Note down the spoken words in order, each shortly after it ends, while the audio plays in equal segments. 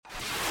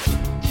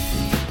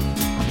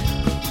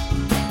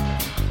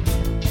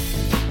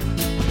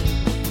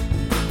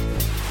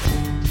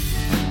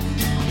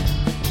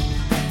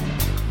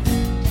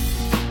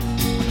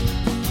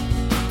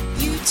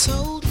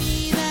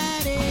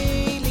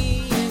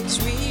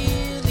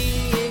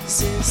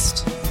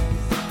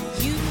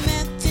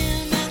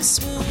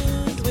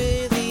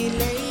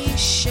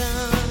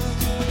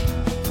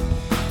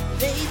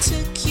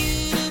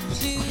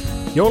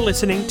You're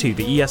listening to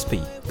the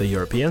ESP, the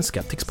European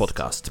Skeptics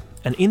Podcast,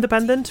 an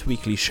independent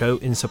weekly show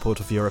in support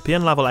of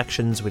European-level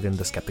actions within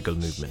the skeptical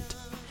movement.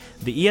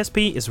 The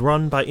ESP is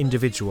run by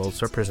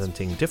individuals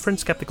representing different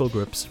skeptical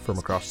groups from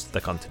across the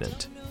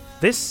continent.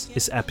 This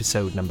is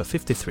episode number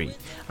 53.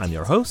 I'm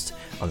your host,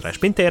 András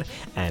Pintér,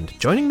 and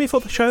joining me for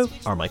the show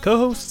are my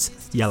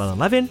co-hosts, Jelena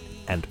Levin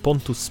and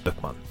Pontus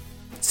Böckman.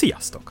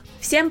 Sziasztok!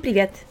 Всем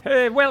привет!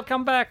 Hey,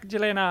 welcome back,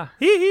 Jelena!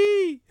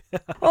 Hee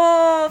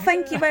Oh,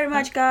 thank you very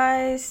much,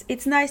 guys.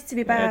 It's nice to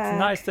be back. It's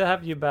nice to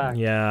have you back.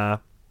 Yeah,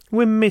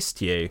 we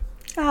missed you.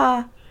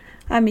 I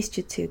missed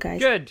you too, guys.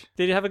 Good.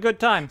 Did you have a good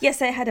time?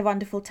 Yes, I had a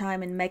wonderful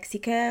time in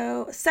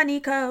Mexico, sunny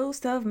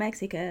coast of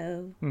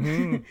Mexico.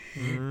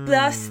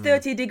 Plus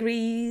 30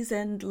 degrees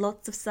and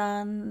lots of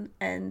sun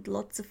and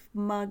lots of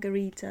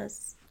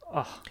margaritas.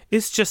 Oh.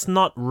 It's just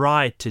not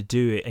right to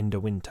do it in the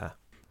winter.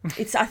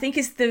 I think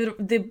it's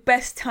the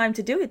best time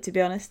to do it, to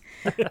be honest.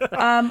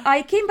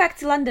 I came back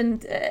to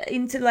London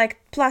into like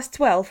plus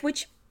 12,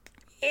 which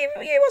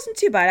it wasn't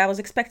too bad. I was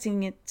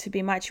expecting it to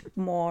be much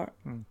more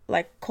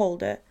like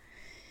colder.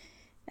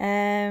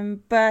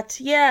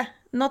 But yeah,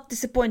 not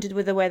disappointed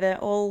with the weather.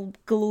 All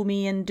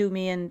gloomy and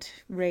doomy and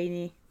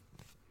rainy.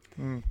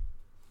 Never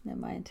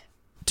mind.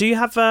 Do you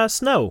have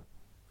snow,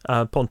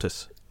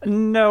 Pontus?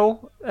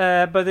 No,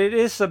 but it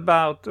is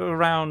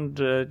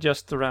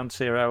just around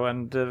zero.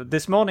 And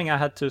this morning I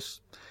had to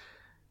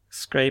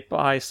scrape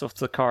ice off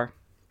the car.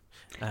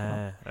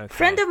 Okay.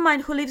 Friend of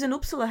mine who lives in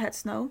Uppsala had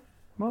snow.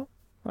 Well,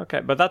 okay,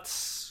 but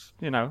that's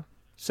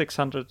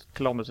 600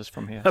 kilometers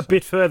from here. A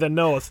bit further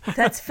north.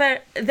 That's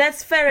fair.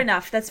 That's fair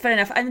enough.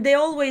 And they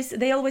always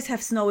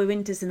have snowy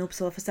winters in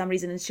Uppsala for some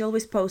reason. And she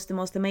always posts the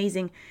most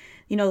amazing,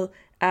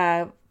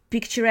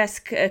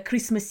 picturesque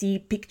Christmassy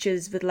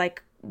pictures with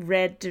like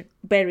red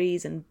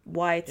berries and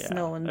white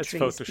snow and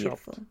trees.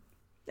 Photoshopped.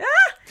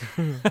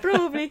 Beautiful.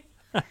 Probably.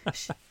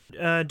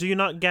 Do you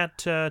not get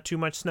too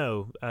much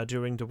snow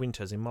during the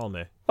winters in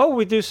Malmö? Oh,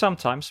 we do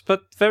sometimes,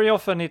 but very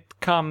often it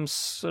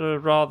comes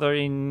rather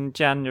in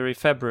January,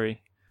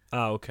 February.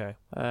 Oh, okay.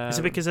 Is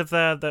it because of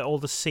all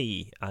the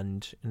sea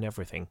and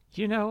everything?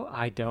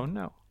 I don't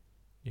know.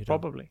 You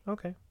don't? Probably.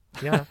 Okay.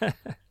 Yeah.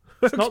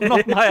 It's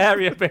not my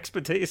area of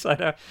expertise.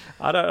 I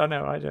don't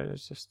know.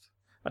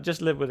 I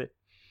just live with it.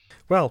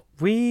 Well,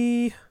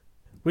 we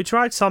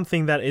tried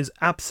something that is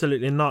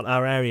absolutely not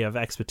our area of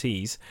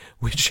expertise,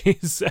 which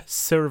is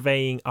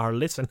surveying our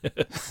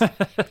listeners.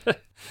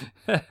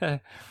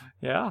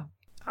 Yeah.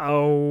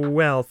 Oh,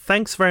 well,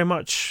 thanks very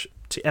much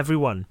to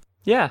everyone.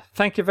 Yeah,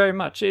 thank you very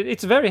much.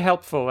 It's very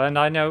helpful, and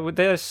I know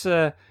there's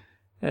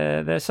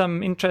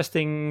some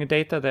interesting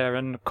data there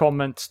and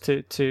comments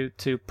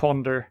to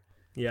ponder.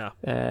 Yeah.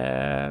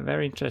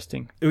 Very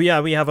interesting.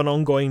 Yeah, we have an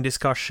ongoing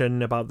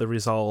discussion about the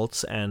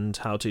results and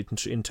how to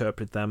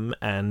interpret them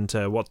and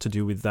what to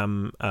do with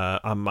them.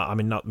 I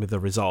mean, not with the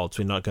results.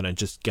 We're not going to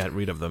just get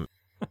rid of them.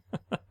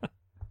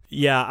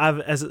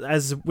 Yeah,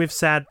 as we've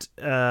said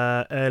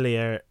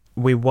earlier,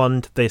 we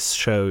want this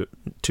show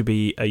to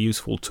be a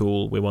useful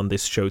tool. We want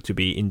this show to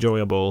be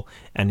enjoyable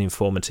and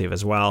informative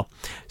as well.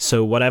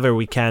 So whatever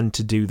we can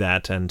to do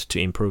that and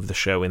to improve the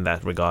show in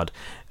that regard,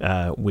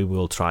 we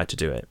will try to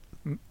do it.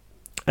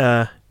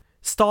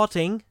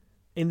 Starting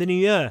in the new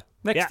year.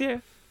 Next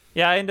year?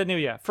 Yeah, in the new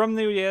year. From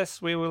New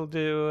Year's, we will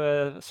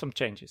do some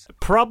changes.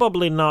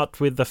 Probably not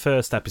with the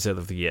first episode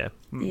of the year.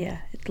 Yeah,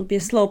 it'll be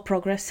a slow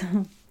progress.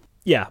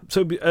 Yeah,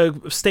 so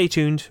stay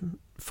tuned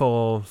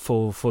for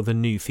the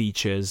new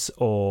features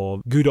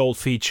or good old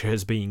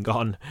features being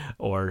gone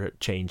or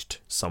changed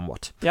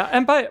somewhat. Yeah,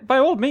 and by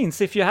all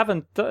means, if you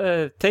haven't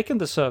taken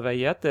the survey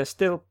yet, there's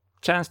still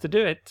chance to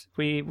do it.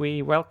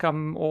 We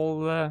welcome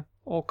all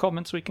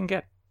comments we can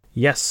get.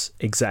 Yes,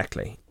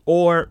 exactly.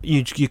 Or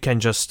you can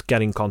just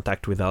get in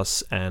contact with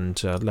us and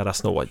let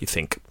us know what you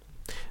think.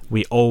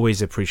 We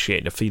always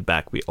appreciate the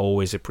feedback. We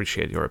always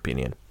appreciate your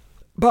opinion.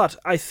 But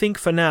I think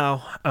for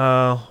now,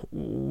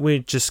 we're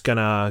just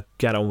gonna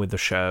get on with the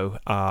show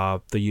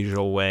the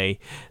usual way.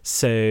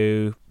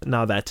 So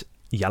now that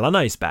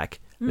Jelena is back,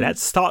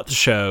 let's start the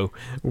show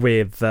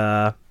with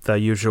the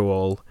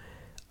usual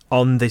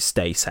On This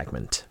Day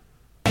segment.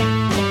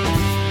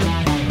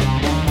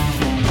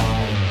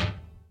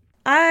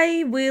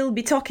 I will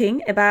be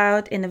talking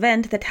about an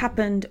event that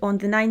happened on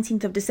the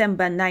 19th of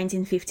December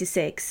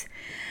 1956.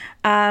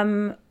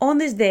 On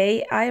this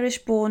day,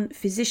 Irish-born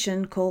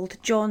physician called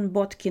John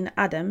Botkin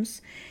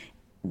Adams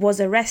was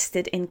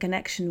arrested in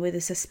connection with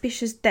the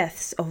suspicious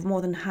deaths of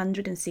more than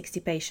 160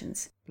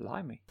 patients.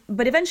 Blimey.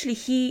 But eventually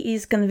he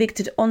is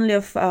convicted only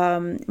of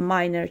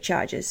minor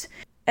charges.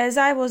 As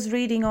I was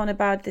reading on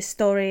about this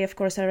story, of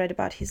course I read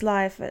about his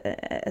life,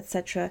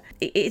 etc.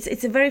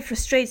 It's a very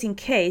frustrating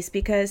case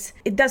because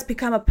it does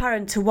become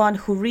apparent to one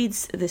who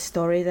reads this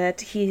story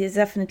that he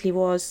definitely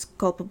was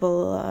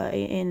culpable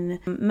in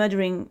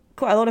murdering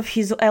quite a lot of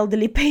his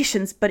elderly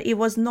patients, but it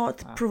was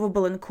not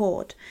provable in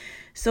court.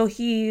 So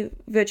he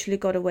virtually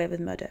got away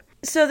with murder.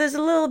 So there's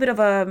a little bit of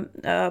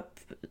a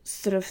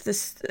sort of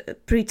this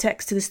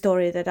pretext to the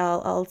story that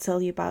I'll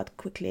tell you about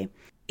quickly.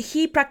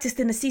 he practiced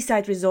in a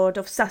seaside resort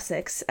of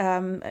Sussex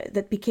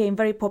that became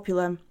very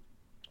popular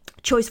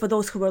choice for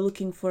those who were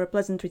looking for a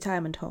pleasant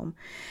retirement home.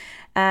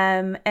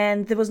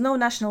 And there was no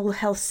national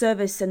health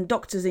service and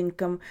doctor's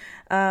income,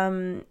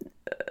 and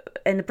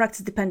the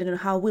practice depended on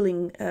how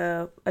willing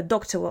a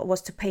doctor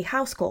was to pay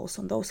house calls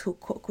on those who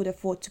could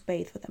afford to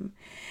pay for them.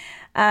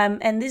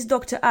 And this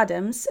Dr.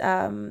 Adams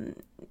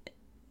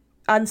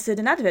answered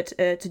an advert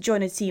to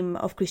join a team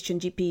of Christian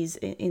GPs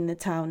in the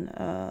town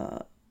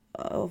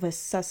of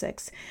West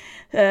Sussex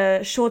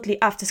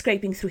shortly after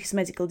scraping through his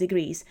medical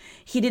degrees.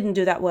 He didn't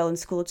do that well in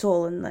school at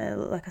all, and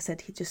like I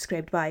said, he just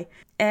scraped by.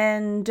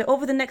 And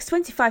over the next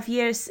 25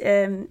 years,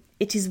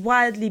 it is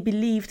widely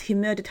believed he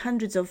murdered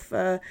hundreds of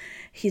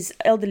his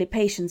elderly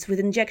patients with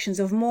injections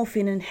of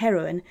morphine and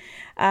heroin,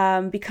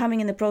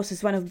 becoming in the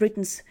process one of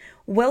Britain's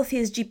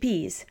wealthiest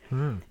GPs.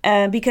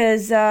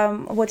 Because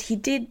what he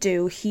did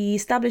do, he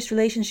established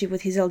relationship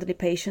with his elderly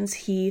patients.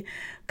 He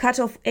cut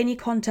off any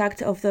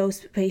contact of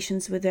those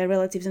patients with their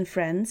relatives and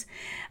friends.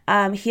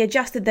 He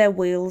adjusted their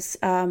wills,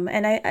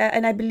 and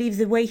I believe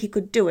the way he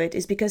could do it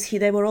is because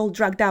they were all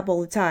drugged up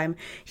all the time.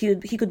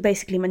 He could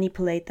basically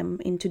manipulate them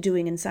into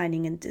doing and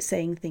signing and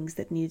saying things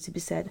that needed to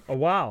be said. Oh,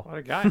 wow. What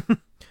a guy.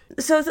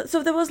 So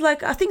there was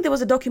I think there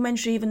was a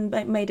documentary even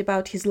made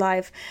about his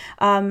life,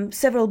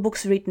 several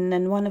books written,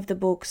 and one of the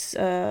books,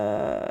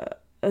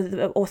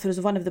 the authors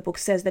of one of the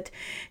books says that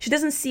she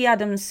doesn't see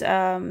Adams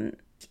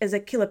as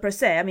a killer per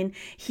se. I mean,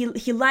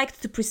 he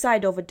liked to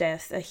preside over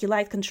death. He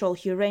liked control.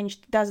 He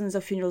arranged dozens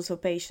of funerals for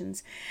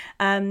patients,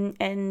 and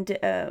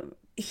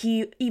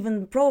he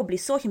even probably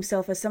saw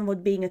himself as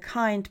somewhat being a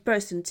kind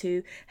person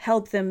to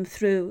help them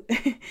through,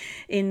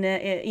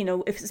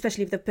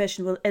 especially if the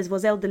person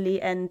was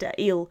elderly and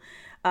ill,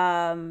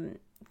 kind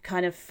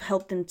of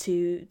helped them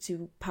to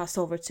pass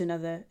over to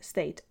another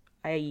state,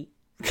 i.e.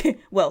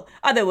 well,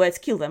 other words,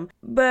 kill them.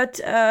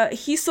 But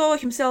he saw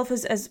himself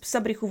as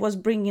somebody who was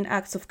bringing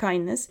acts of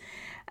kindness.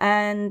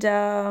 And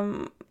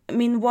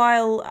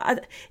meanwhile,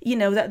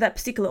 that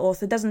particular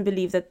author doesn't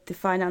believe that the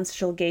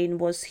financial gain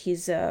was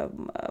his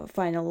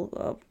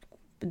final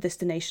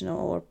destination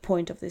or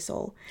point of this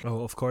all.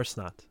 Oh, of course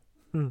not.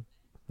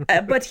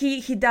 But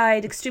he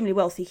died extremely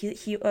wealthy.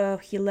 He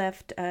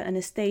left an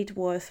estate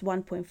worth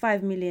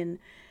 £1.5 million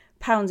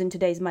in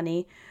today's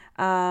money,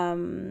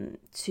 to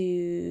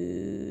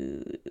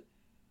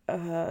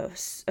a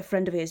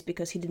friend of his,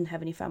 because he didn't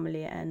have any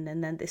family, and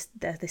then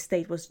the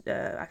estate was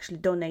actually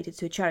donated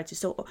to a charity.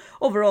 So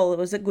overall, it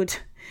was a good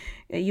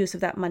use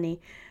of that money.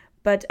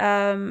 But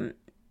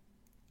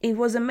it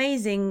was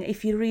amazing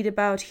if you read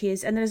about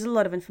his, and there's a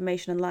lot of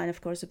information online,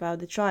 of course, about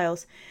the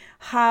trials,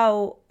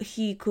 how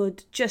he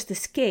could just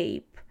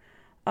escape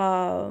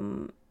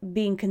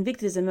being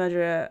convicted as a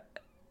murderer,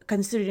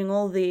 considering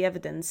all the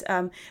evidence.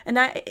 And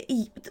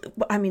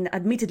I mean,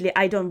 admittedly,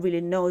 I don't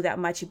really know that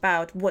much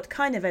about what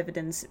kind of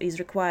evidence is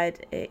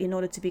required in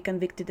order to be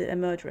convicted a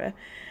murderer.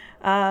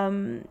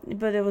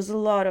 But there was a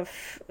lot of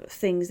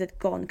things that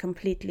gone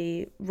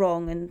completely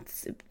wrong and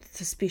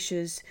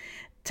suspicious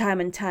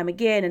time and time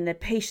again, and the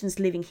patients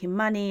leaving him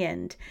money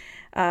and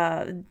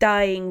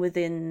dying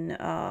within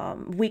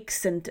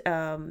weeks and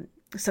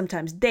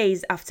sometimes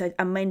days after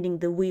amending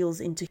the wills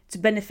to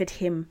benefit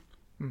him.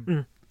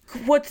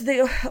 What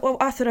the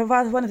author of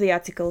one of the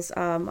articles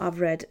I've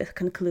read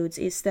concludes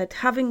is that,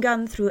 having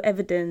gone through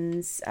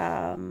evidence,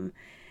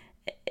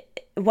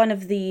 one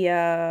of the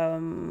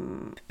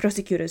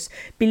prosecutors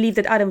believed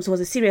that Adams was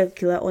a serial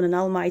killer on an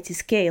almighty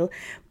scale,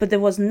 but there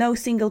was no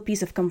single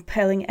piece of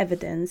compelling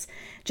evidence,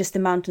 just a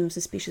mountain of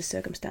suspicious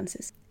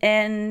circumstances.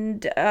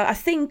 And I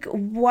think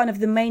one of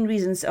the main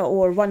reasons,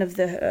 or one of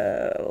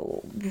the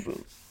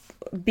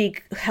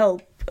big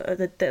help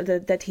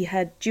that he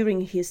had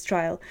during his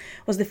trial,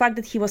 was the fact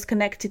that he was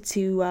connected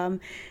to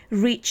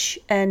rich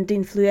and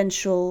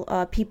influential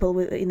people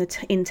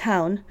in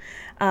town,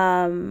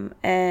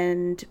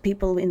 and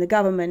people in the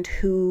government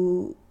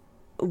who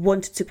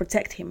wanted to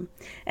protect him,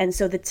 and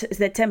so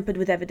they tampered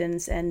with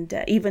evidence, and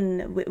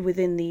even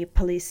within the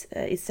police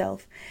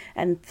itself,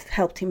 and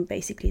helped him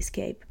basically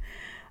escape.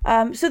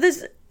 So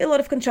there's a lot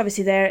of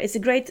controversy there. It's a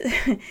great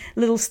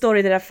little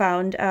story that I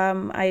found.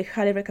 I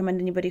highly recommend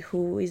anybody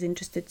who is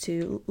interested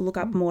to look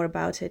up more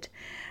about it.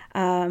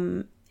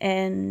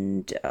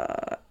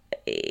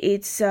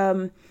 It's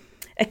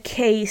a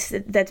case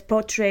that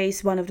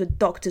portrays one of the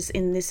doctors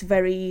in this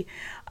very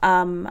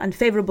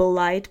unfavorable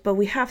light, but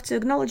we have to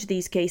acknowledge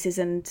these cases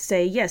and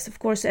say, yes, of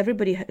course,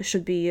 everybody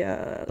should be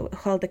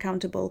held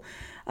accountable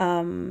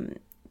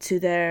to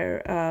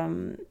their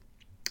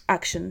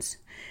actions.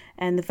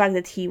 And the fact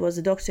that he was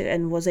a doctor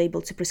and was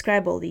able to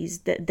prescribe all these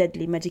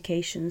deadly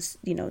medications,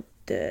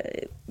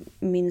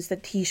 means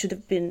that he should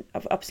have been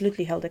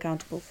absolutely held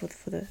accountable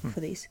for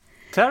these.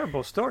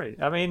 Terrible story.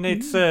 I mean,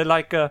 it's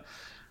like a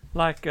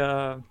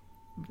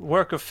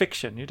work of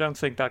fiction. You don't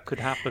think that could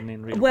happen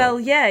in real life? Well,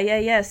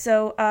 yeah.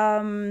 So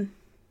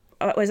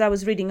as I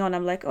was reading on,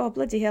 I'm like, oh,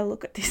 bloody hell,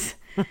 look at this.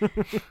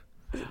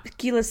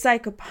 Killer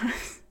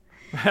psychopath.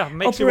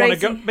 Makes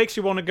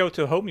you want to go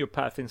to a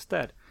homeopath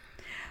instead.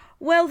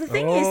 Well, the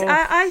thing is, Oh.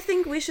 I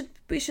think we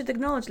should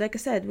acknowledge, like I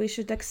said, we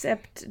should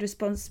accept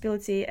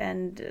responsibility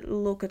and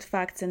look at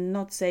facts and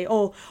not say,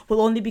 oh,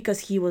 well, only because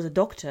he was a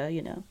doctor,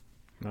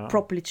 No.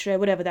 properly trained,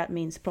 whatever that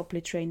means,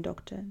 properly trained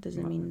doctor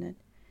doesn't mean that.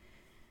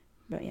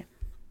 But yeah,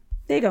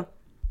 there you go.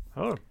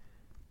 Oh.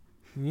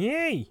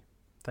 Yay!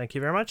 Thank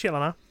you very much,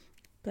 Jelena.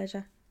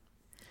 Pleasure.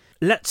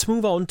 Let's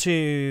move on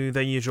to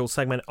the usual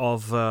segment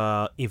of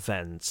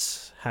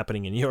events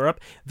happening in Europe.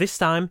 This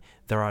time,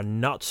 there are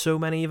not so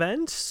many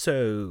events,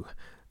 so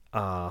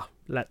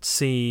let's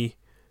see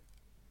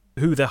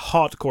who the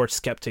hardcore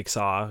skeptics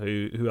are,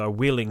 who are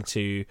willing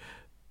to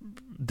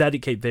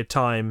dedicate their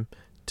time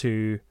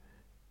to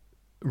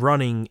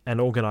running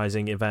and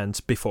organizing events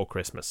before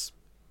Christmas.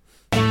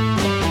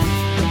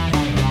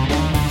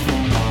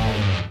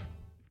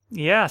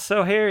 Yeah,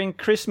 so here in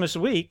Christmas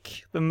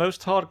week, the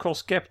most hardcore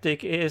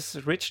skeptic is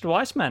Richard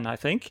Wiseman, I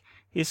think.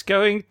 He's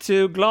going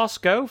to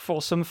Glasgow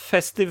for some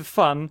festive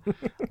fun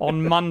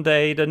on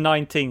Monday the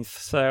 19th.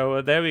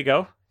 So there we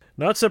go.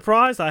 Not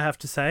surprised, I have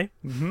to say.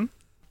 Mm-hmm.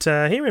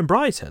 But, here in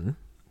Brighton,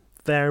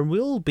 there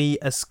will be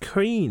a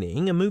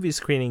movie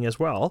screening as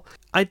well.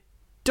 I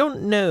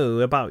don't know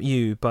about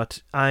you,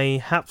 but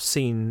I have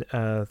seen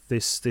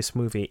this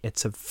movie.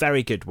 It's a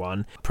very good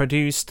one,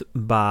 produced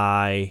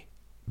by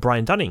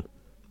Brian Dunning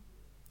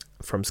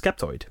from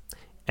Skeptoid.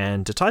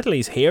 And the title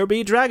is Here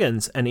Be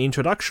Dragons, an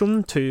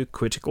introduction to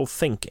critical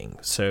thinking.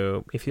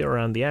 So if you're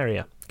around the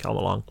area, come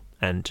along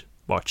and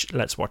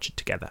let's watch it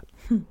together.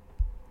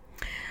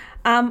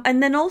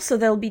 And then also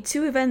there'll be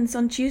 2 events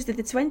on Tuesday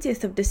the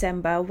 20th of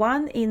December.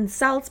 One in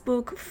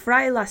Salzburg,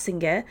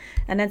 Freilassing,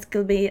 and that's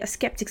going to be a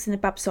Skeptics in the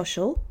Pub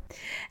social.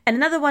 And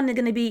another one is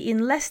going to be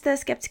in Leicester,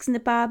 Skeptics in the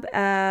Pub,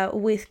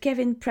 with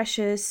Kevin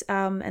Precious,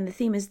 and the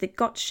theme is The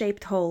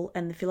God-Shaped Hole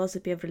and the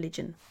Philosophy of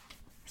Religion.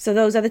 So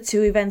those are the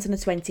 2 events on the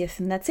 20th,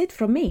 and that's it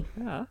from me.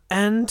 Yeah.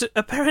 And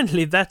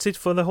apparently that's it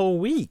for the whole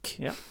week.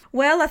 Yeah.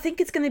 Well, I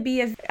think it's going to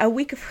be a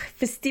week of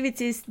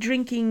festivities,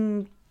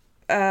 drinking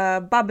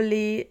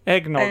bubbly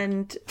Eggnog.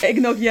 and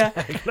eggnog. Yeah,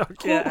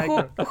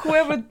 Eggnog.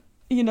 Whoever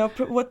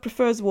what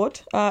prefers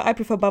what. I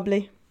prefer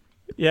bubbly.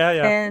 Yeah,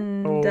 yeah.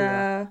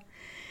 And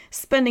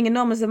spending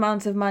enormous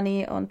amounts of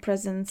money on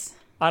presents.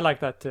 I like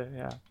that too,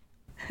 yeah.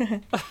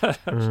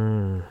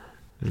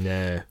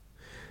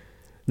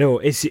 No,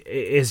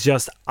 it's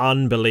just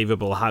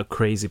unbelievable how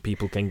crazy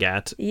people can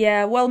get.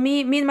 Yeah, well,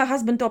 me and my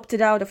husband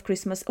opted out of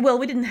Christmas. Well,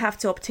 we didn't have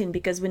to opt in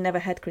because we never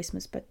had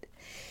Christmas, but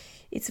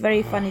it's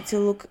very funny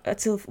to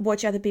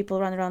watch other people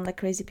run around like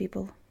crazy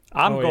people.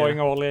 I'm going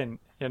all in.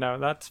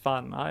 That's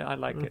fun. I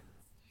like it.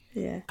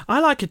 Yeah, I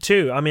like it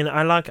too. I mean,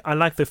 I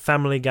like the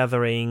family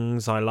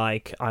gatherings. I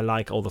like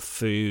all the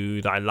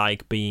food. I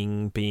like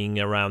being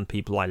around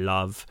people I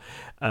love.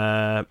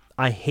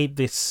 I hate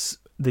this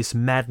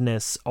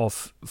madness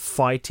of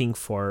fighting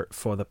for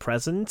the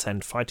presents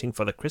and fighting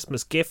for the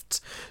Christmas gifts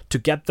to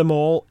get them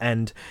all,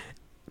 and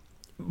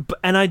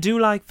I do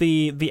like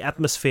the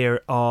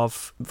atmosphere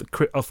of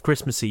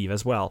Christmas Eve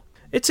as well.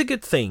 It's a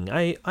good thing.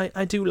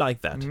 I do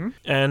like that. Mm-hmm.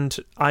 And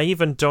I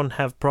even don't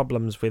have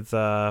problems with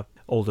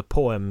all the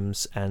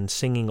poems and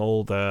singing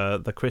all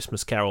the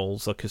Christmas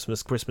carols or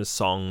Christmas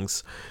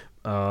songs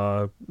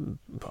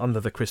under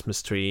the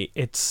Christmas tree.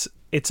 It's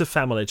a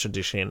family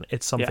tradition.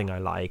 It's something I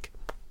like.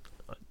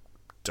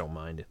 Don't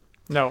mind it.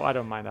 No, I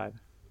don't mind either.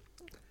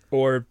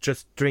 Or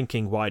just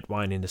drinking white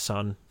wine in the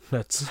sun.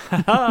 That's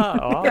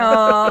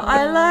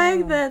I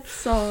like that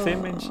song.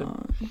 Tim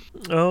mentioned.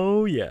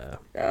 Oh yeah.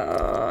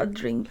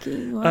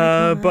 Drinking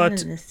white wine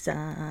in the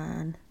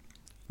sun.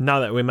 Now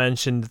that we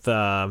mentioned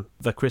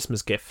the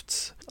Christmas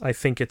gifts, I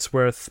think it's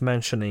worth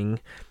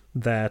mentioning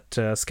that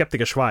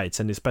Skeptiker Schweiz,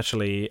 and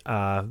especially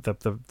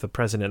the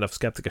president of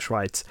Skeptiker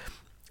Schweiz,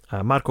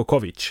 Marko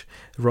Kovic,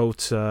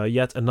 wrote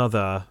yet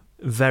another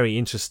very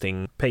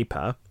interesting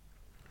paper,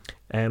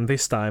 and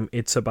this time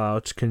it's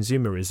about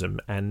consumerism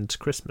and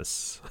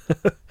Christmas.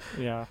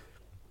 Yeah,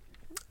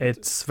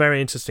 it's very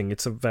interesting.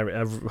 It's a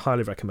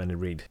highly recommended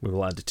read. We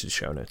will add it to the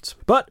show notes.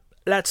 But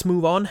let's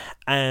move on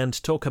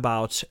and talk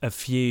about a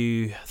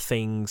few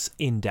things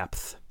in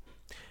depth,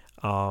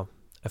 a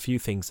few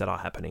things that are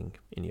happening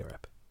in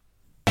Europe.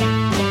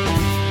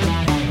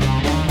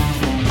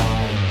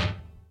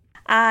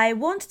 I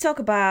want to talk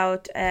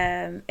about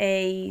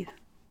a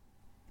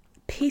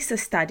PISA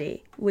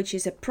study, which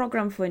is a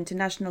program for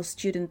international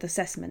student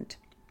assessment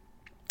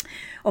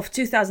of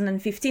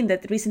 2015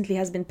 that recently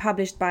has been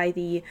published by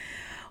the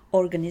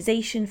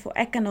Organization for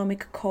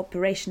Economic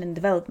Cooperation and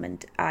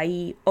Development,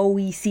 i.e.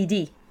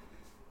 OECD.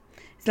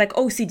 It's like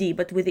OCD,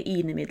 but with the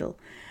E in the middle.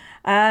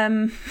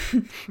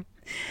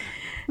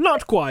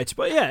 Not quite,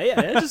 but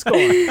yeah, just go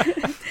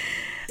on.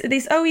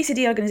 This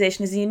OECD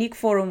organization is a unique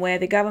forum where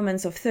the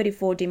governments of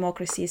 34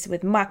 democracies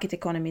with market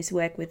economies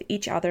work with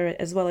each other,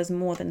 as well as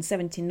more than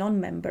 70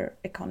 non-member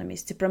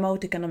economies, to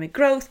promote economic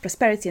growth,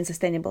 prosperity, and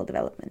sustainable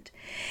development.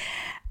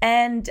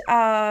 And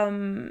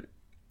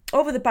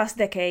over the past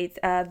decade,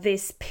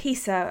 this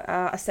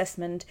PISA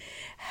assessment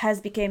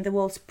has become the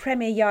world's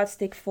premier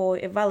yardstick for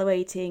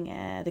evaluating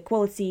the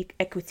quality,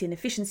 equity, and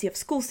efficiency of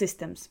school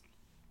systems.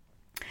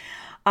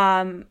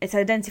 It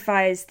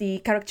identifies the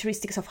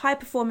characteristics of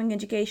high-performing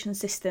education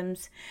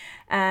systems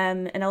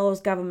and allows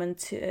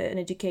government and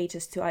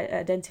educators to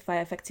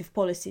identify effective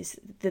policies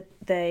that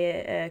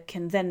they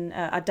can then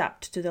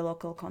adapt to the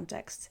local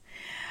context.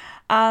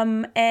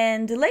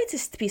 And the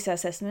latest PISA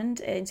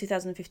assessment in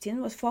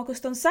 2015 was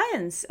focused on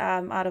science,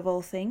 out of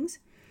all things.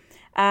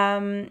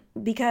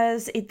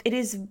 Because it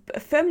is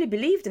firmly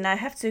believed, and I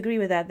have to agree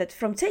with that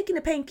from taking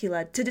a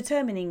painkiller to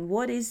determining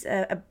what is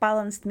a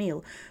balanced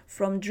meal,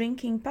 from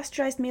drinking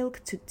pasteurized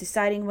milk to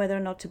deciding whether or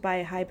not to buy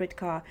a hybrid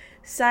car,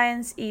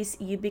 science is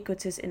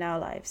ubiquitous in our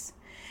lives.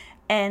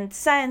 And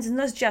science is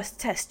not just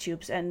test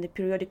tubes and the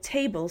periodic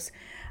tables,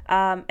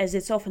 as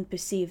it's often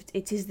perceived.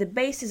 It is the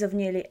basis of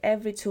nearly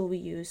every tool we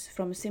use,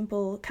 from a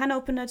simple can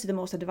opener to the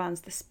most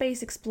advanced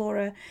space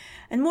explorer.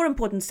 And more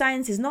important,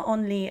 science is not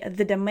only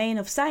the domain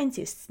of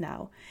scientists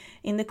now.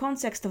 In the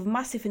context of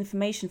massive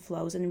information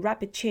flows and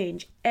rapid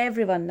change,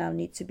 everyone now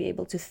needs to be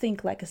able to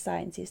think like a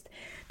scientist,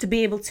 to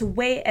be able to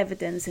weigh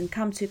evidence and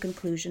come to a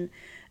conclusion,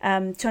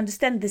 to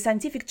understand the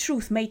scientific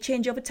truth may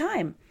change over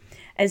time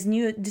as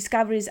new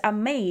discoveries are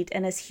made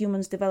and as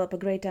humans develop a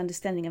greater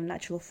understanding of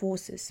natural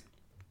forces.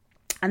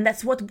 And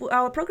that's what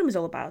our program is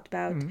all about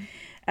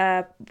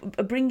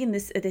bringing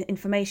the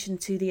information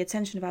to the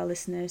attention of our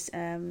listeners.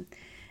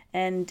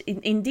 And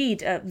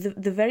indeed,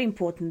 the very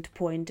important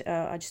point,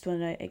 I just want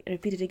to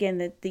repeat it again,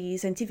 that the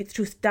scientific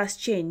truth does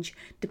change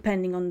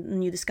depending on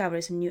new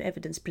discoveries and new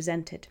evidence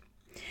presented.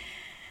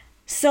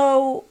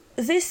 So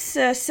this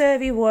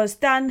survey was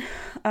done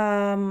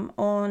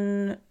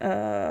on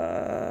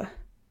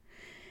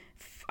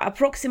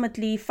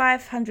approximately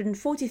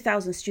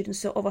 540,000 students,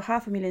 so over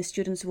 500,000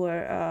 students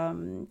were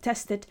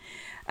tested,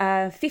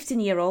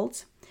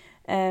 15-year-olds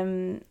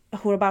who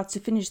were about to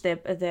finish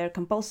their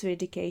compulsory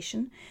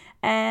education,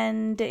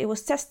 and it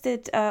was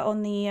tested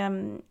on the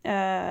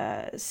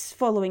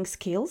following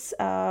skills: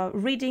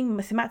 reading,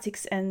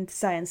 mathematics, and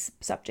science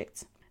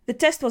subjects. The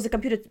test was a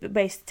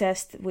computer-based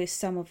test with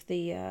some of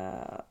the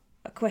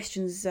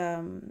questions,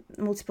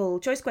 multiple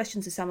choice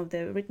questions, and some of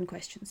the written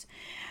questions.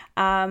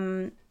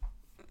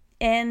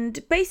 And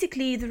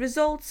basically, the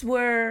results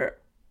were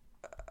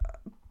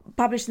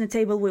published in the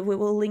table. We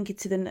will link it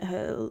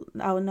to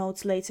our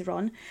notes later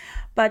on.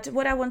 But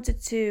what I wanted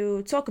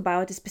to talk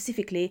about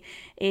specifically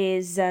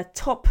is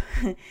top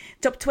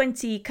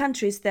 20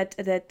 countries that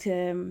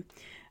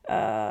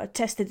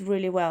tested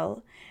really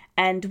well,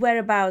 and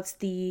whereabouts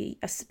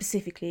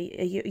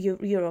specifically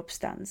Europe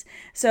stands.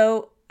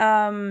 So,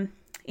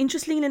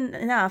 interestingly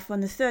enough,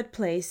 on the third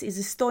place is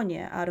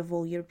Estonia out of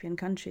all European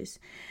countries.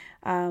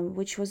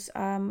 Which was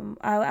I'm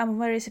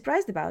very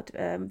surprised about.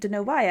 Don't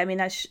know why. I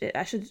mean, I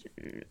should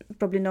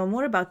probably know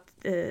more about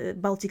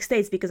Baltic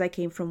states because I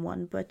came from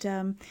one. But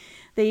there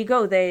you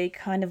go. They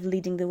kind of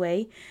leading the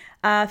way.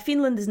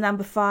 Finland is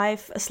number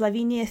 5,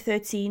 Slovenia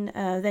 13,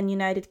 then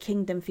United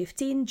Kingdom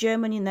 15,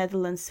 Germany,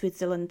 Netherlands,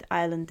 Switzerland,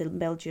 Ireland, and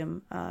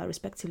Belgium,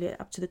 respectively,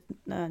 up to the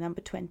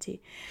number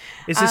 20.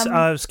 Is this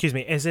excuse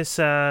me? Is this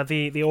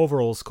the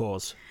overall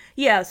scores?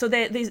 Yeah. So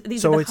these.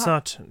 So are it's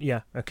not.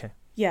 Yeah. Okay.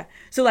 Yeah,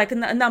 so like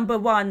number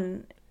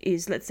 1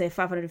 is, let's say,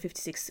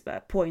 556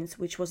 points,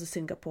 which was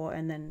Singapore,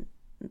 and then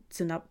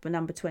to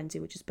number 20,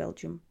 which is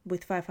Belgium,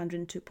 with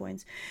 502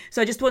 points.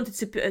 So I just wanted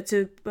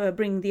to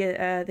bring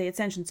the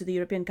attention to the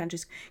European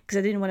countries because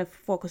I didn't want to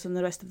focus on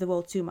the rest of the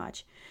world too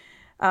much.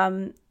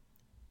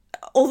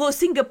 Although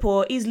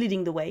Singapore is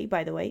leading the way,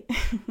 by the way,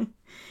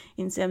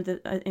 in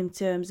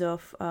terms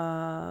of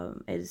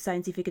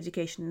scientific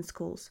education in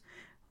schools,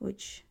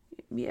 which.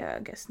 Yeah,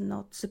 I guess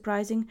not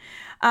surprising.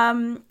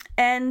 And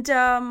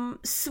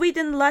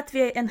Sweden,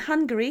 Latvia, and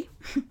Hungary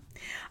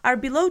are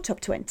below top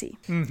 20,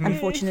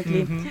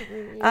 unfortunately.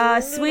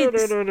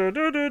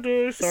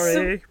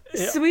 Sorry.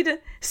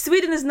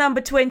 Sweden is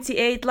number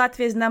 28,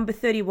 Latvia is number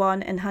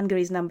 31, and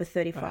Hungary is number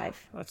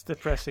 35. That's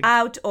depressing.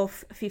 Out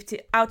of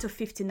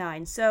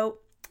 59. So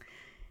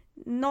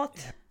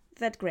not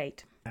that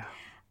great.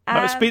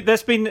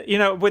 There's been,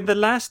 when the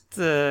last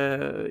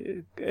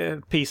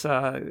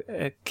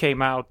PISA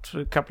came out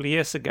a couple of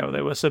years ago,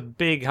 there was a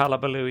big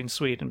hullabaloo in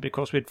Sweden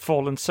because we'd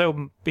fallen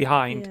so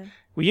behind. Yeah.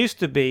 We used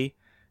to be,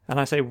 and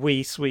I say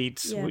we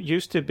Swedes,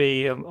 used to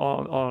be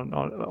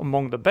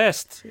among the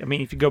best. I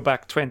mean, if you go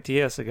back 20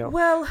 years ago.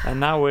 Well, and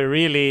now we're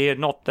really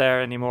not there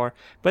anymore.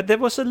 But there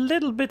was a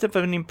little bit of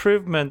an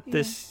improvement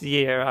this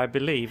year, I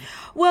believe.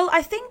 Well,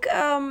 I think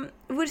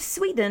with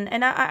Sweden,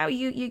 and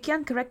you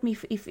can correct me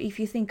if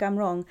you think I'm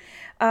wrong.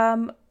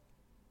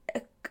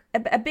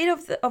 A bit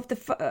of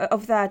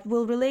that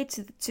will relate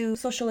to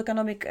social,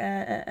 economic,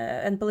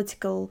 and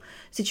political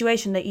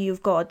situation that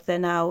you've got there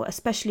now,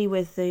 especially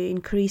with the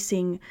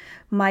increasing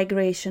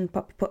migrants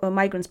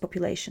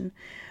population,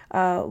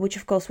 which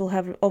of course will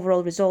have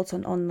overall results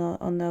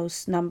on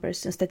those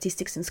numbers and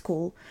statistics in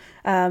school,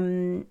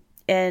 and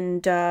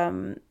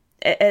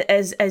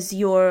as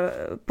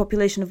your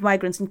population of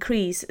migrants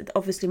increase,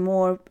 obviously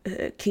more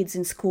kids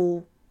in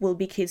school will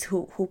be kids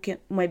who can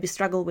maybe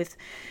struggle with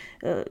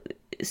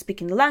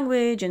speaking the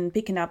language and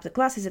picking up the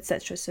classes,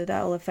 etc. So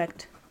that will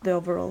affect the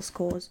overall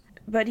scores.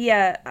 But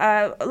yeah,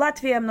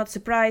 Latvia, I'm not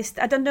surprised.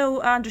 I don't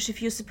know, Andrus,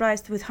 if you're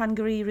surprised with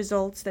Hungary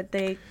results that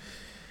they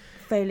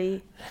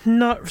fairly...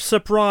 Not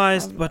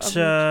surprised,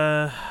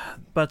 Avoid.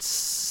 but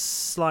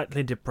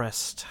slightly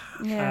depressed.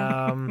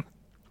 Yeah.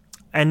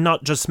 And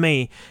not just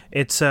me.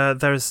 It's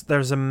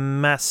there's a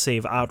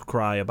massive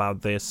outcry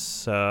about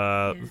this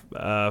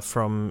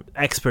from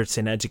experts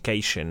in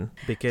education,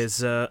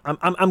 because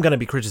I'm going to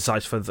be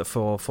criticized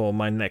for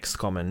my next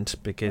comment,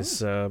 because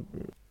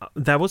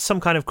there was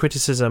some kind of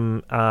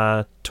criticism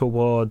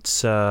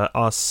towards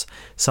us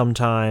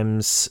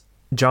sometimes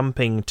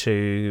jumping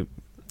to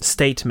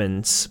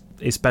statements,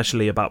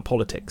 especially about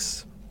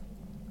politics.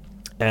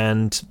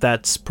 And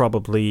that's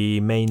probably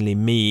mainly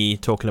me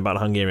talking about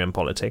Hungarian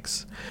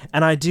politics.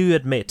 And I do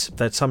admit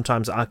that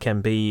sometimes I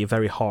can be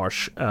very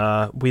harsh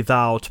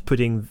without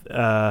putting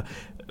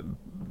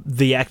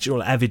the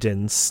actual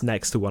evidence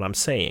next to what I'm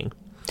saying.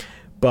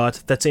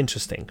 But that's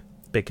interesting,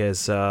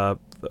 because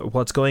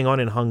what's going on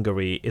in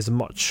Hungary is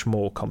much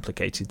more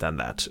complicated than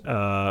that,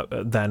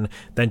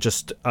 than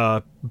just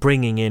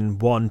bringing in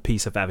one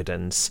piece of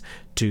evidence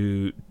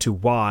to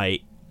why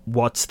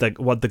what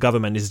the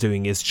government is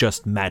doing is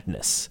just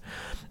madness.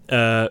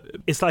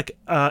 It's like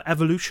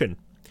evolution.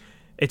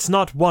 It's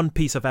not one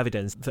piece of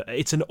evidence.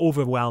 It's an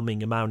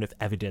overwhelming amount of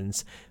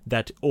evidence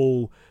that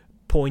all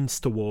points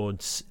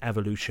towards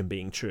evolution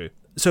being true.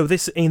 So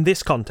in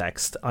this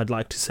context, I'd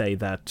like to say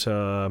that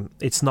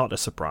it's not a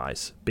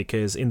surprise,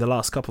 because in the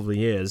last couple of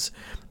years,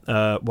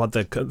 what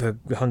the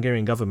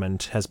Hungarian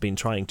government has been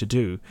trying to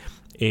do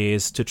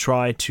is to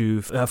try to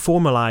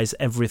formalize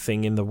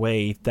everything in the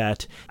way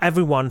that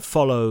everyone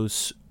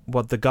follows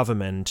what the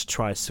government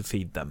tries to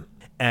feed them.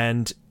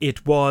 And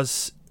it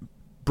was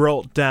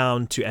brought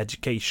down to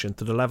education,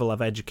 to the level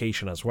of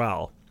education as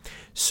well.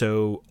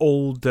 So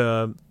all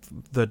the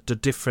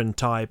different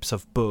types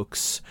of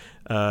books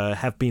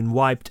have been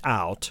wiped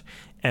out,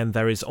 and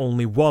there is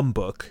only one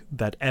book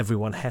that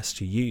everyone has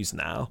to use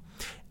now.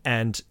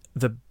 And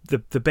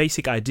the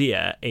basic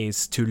idea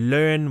is to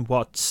learn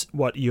what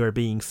you're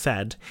being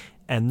fed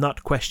and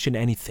not question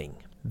anything.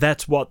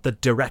 That's what the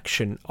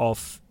direction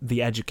of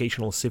the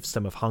educational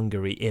system of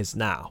Hungary is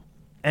now.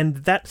 And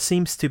that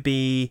seems to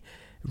be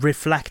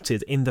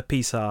reflected in the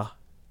PISA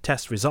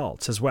test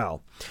results as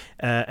well.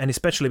 And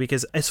especially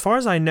because, as far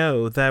as I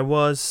know, there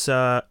was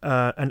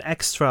an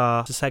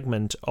extra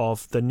segment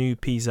of the new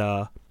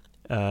PISA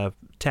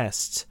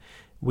tests,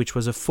 which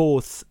was a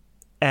fourth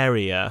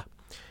area.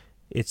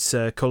 It's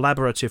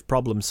collaborative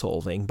problem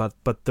solving, but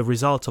the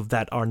results of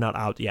that are not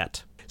out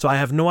yet. So I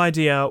have no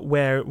idea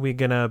where we're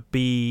going to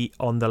be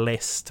on the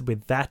list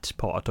with that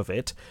part of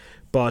it.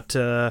 But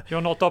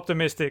you're not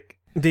optimistic.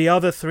 The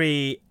other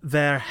three,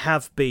 there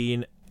have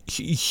been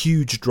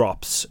huge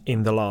drops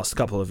in the last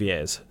couple of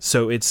years.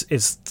 So it's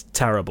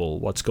terrible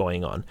what's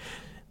going on.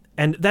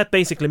 And that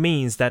basically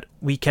means that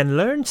we can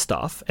learn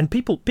stuff, and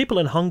people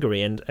in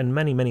Hungary and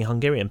many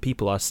Hungarian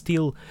people are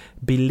still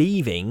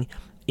believing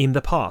in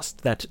the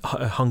past that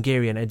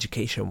Hungarian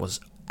education was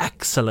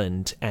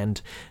excellent,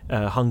 and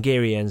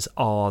Hungarians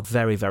are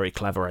very, very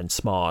clever and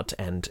smart,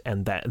 and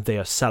that they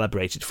are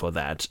celebrated for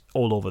that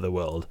all over the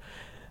world.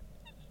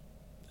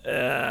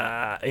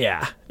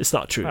 Yeah, it's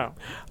not true.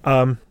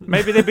 Oh.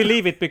 Maybe they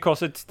believe it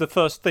because it's the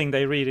first thing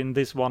they read in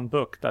this one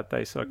book that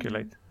they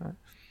circulate.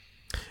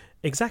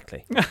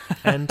 Exactly.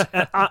 And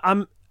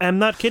I'm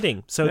not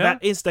kidding. So yeah.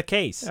 That is the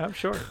case. Yeah,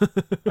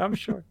 I'm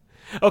sure.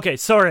 Okay,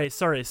 sorry.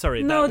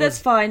 No, that's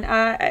fine.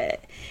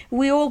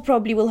 We all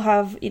probably will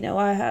have,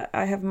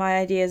 I have my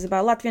ideas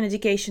about Latvian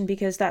education,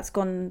 because that's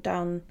gone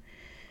down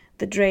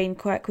the drain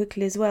quite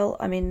quickly as well.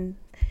 I mean,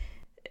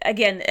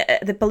 again,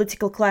 the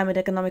political climate,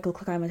 economical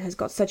climate has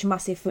got such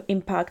massive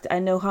impact. I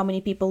know how many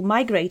people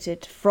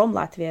migrated from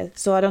Latvia,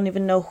 so I don't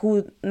even know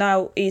who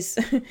now is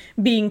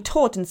being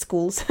taught in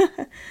schools.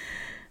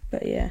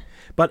 But yeah.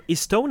 But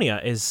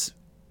Estonia is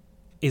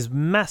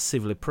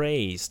massively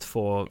praised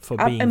for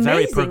being amazing.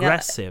 Very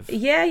progressive.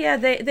 Yeah,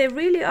 they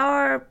really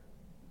are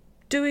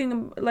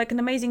doing like an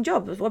amazing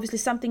job. Obviously,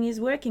 something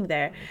is working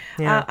there.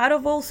 Yeah. Out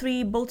of all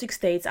three Baltic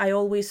states, I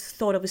always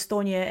thought of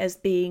Estonia as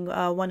being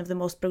one of the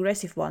most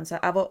progressive ones.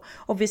 I've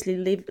obviously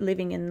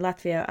living in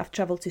Latvia. I've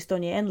traveled to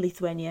Estonia and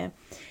Lithuania,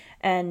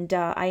 and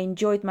I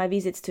enjoyed my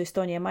visits to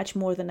Estonia much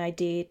more than I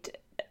did.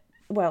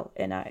 Well,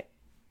 and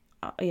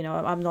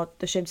I'm not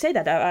ashamed to say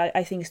that.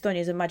 I think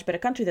Estonia is a much better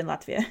country than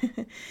Latvia.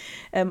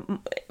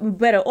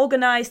 Better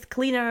organized,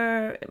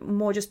 cleaner,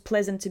 more just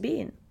pleasant to be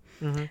in.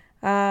 Mm-hmm.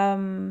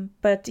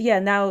 But yeah,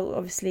 now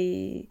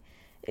obviously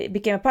it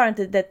became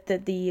apparent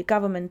that the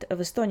government of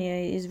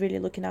Estonia is really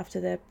looking after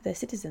their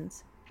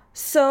citizens.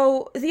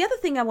 So the other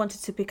thing I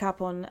wanted to pick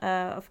up on,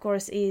 of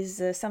course,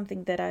 is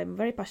something that I'm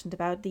very passionate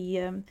about,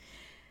 the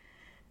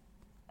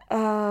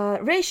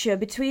ratio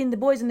between the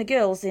boys and the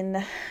girls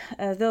in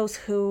those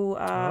who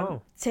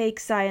take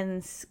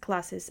science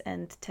classes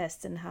and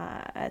tests and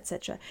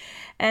etc.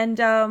 And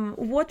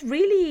what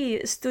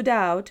really stood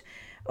out,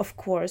 of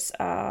course,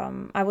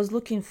 I was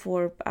looking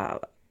for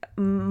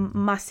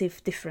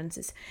massive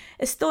differences.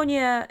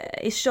 Estonia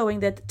is showing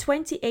that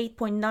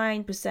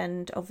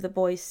 28.9% of the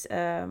boys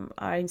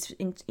are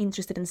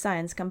interested in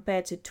science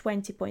compared to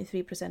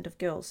 20.3% of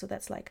girls. So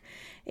that's like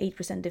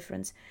 8%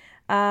 difference.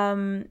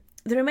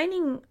 The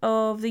remaining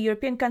of the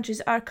European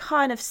countries are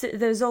kind of,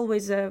 there's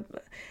always a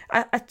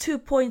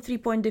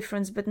 2.3 point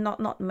difference, but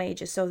not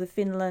major. So the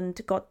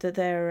Finland got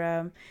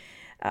their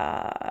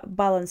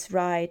balance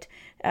right,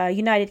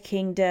 United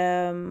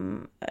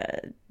Kingdom,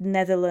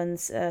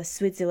 Netherlands,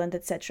 Switzerland,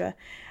 etc.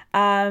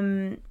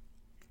 And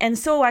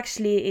so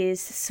actually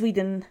is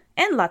Sweden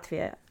and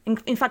Latvia.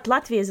 In fact,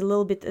 Latvia is a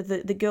little bit,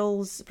 the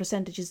girls'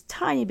 percentage is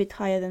tiny bit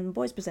higher than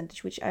boys'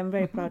 percentage, which I'm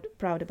very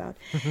proud about.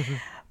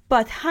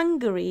 But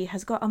Hungary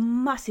has got a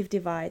massive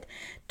divide.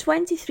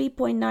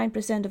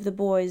 23.9% of the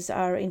boys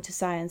are into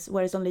science,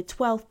 whereas only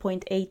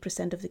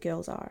 12.8% of the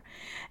girls are.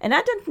 And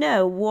I don't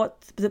know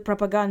what the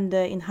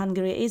propaganda in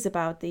Hungary is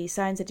about the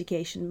science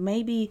education.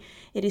 Maybe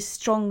it is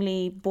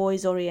strongly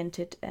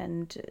boys-oriented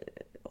and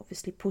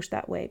obviously pushed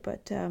that way,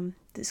 but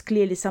there's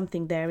clearly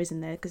something there,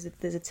 isn't there? Because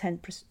there's a 10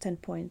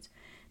 point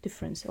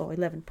difference, or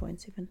 11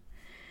 points even.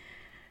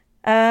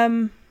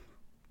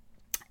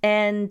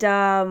 And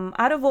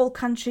out of all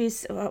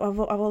countries, I've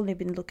only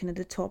been looking at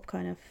the top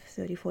kind of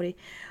 30, 40.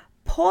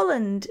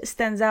 Poland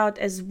stands out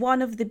as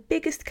one of the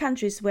biggest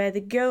countries where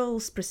the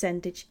girls'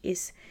 percentage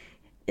is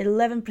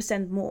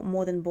 11%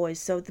 more than boys.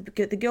 So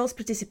the girls'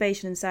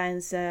 participation in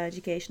science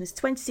education is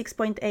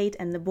 26.8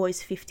 and the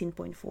boys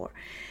 15.4.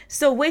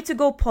 So way to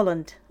go,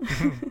 Poland.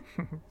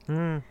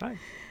 Hi.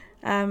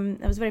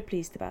 I was very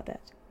pleased about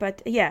that.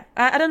 But yeah,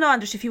 I don't know,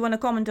 Andrzej, if you want to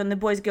comment on the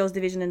boys-girls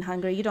division in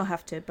Hungary. You don't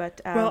have to, but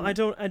well, I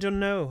don't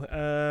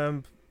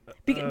know.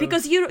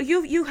 Because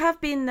you have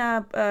been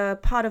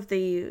part of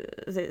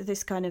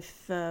this kind of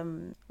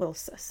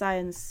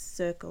science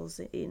circles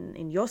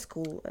in your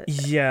school.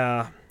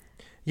 Yeah,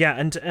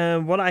 and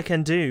what I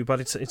can do, but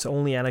it's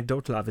only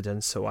anecdotal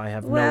evidence, so I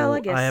have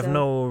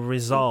no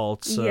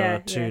results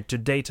to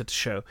data to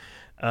show.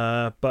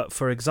 But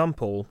for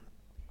example,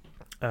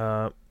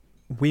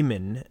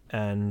 women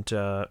and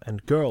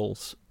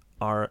girls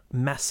are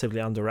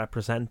massively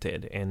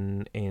underrepresented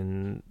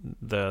in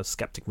the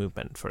skeptic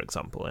movement, for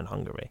example, in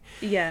Hungary.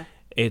 Yeah,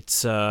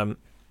 it's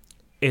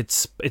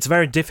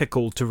very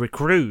difficult to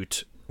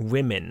recruit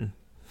women,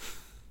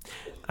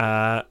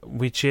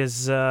 which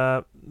is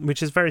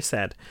very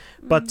sad.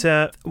 But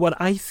what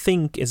I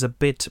think is a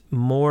bit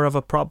more of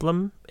a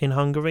problem in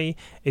Hungary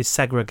is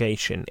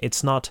segregation.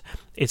 It's not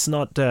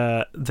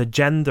the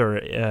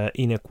gender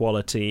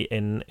inequality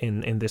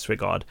in this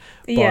regard,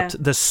 but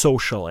the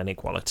social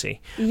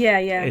inequality.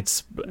 Yeah.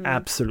 It's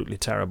absolutely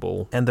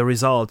terrible, and the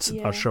results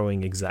are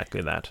showing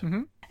exactly that.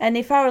 Mm-hmm. And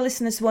if our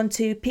listeners want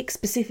to pick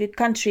specific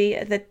country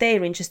that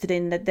they're interested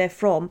in, that they're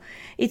from,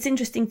 it's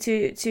interesting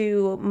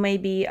to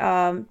maybe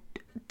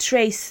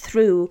trace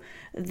through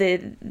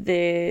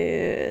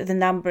the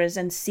numbers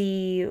and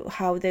see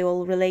how they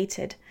all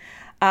related.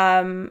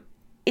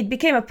 It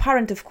became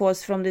apparent, of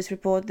course, from this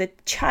report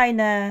that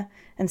China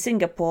and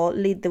Singapore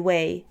lead the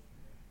way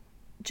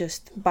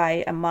just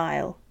by a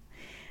mile,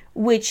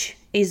 which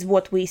is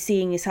what we're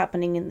seeing is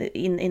happening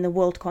in the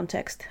world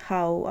context,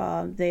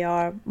 how they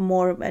are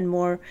more and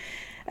more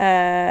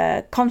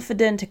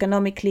confident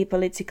economically,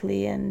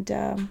 politically, and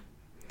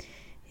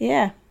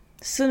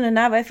soon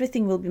enough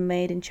everything will be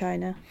made in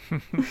China.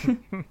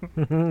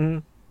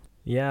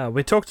 Yeah,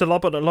 we talked a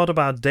lot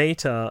about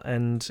data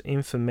and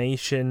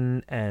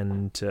information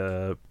and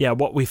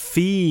what we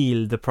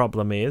feel the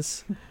problem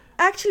is.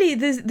 Actually,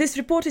 this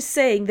report is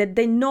saying that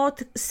they're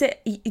not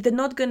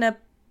gonna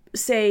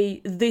say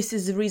this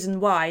is the reason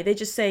why. They're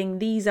just saying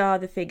these are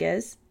the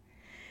figures.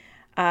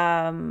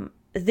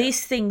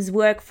 These things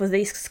work for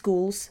these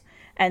schools,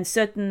 and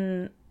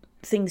certain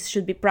things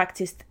should be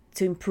practiced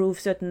to improve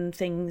certain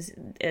things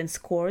and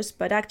scores.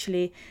 But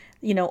actually,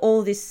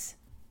 all this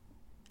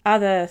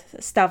other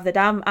stuff that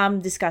I'm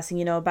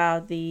discussing,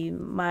 about the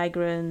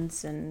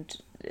migrants and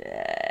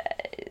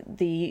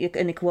the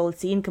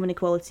inequality, income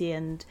inequality,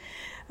 and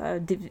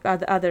the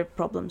other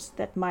problems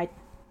that might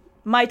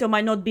or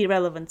might not be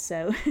relevant.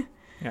 So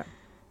yeah,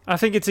 I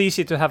think it's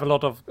easy to have a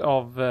lot of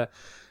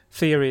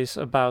theories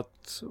about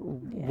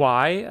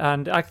why,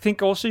 and I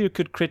think also you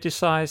could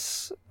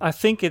criticize. I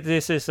think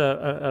this is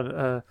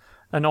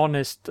an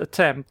honest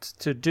attempt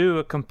to do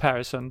a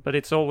comparison, but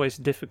it's always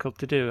difficult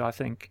to do, I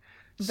think.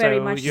 Very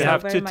much you so,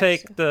 have very to much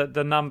take so.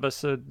 the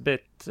numbers a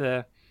bit,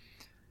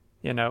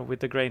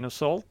 with a grain of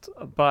salt.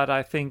 But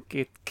I think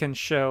it can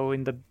show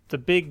in the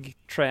big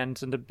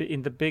trends and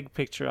in the big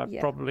picture.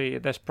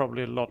 There's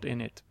probably a lot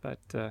in it, but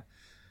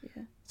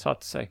it's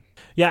hard to say.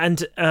 Yeah,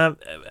 and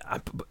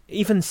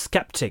even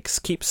skeptics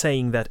keep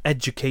saying that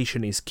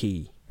education is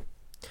key.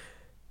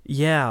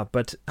 Yeah,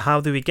 but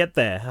how do we get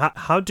there?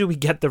 How do we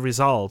get the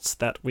results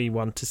that we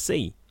want to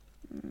see?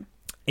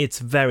 It's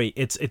a very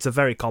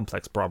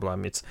complex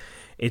problem. It's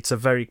a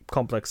very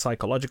complex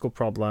psychological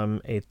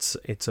problem. It's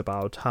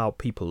about how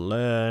people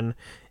learn,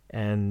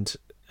 and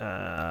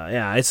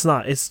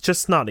it's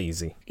just not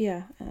easy.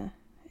 Yeah,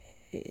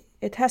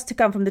 it has to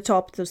come from the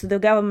top. So the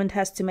government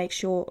has to make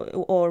sure,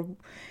 or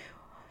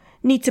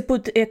need to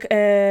put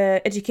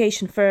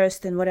education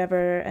first and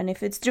whatever. And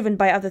if it's driven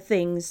by other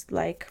things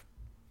like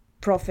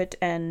profit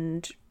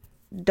and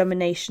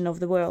domination of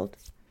the world.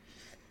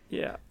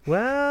 Yeah.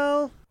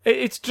 Well,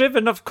 It's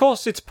driven, of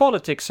course, it's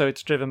politics, so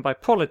it's driven by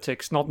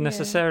politics, not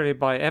necessarily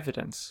by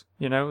evidence.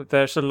 You know,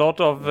 there's a lot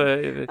of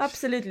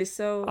absolutely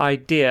so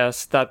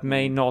ideas that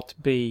may not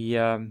be,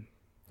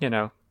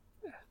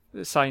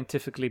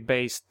 scientifically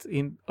based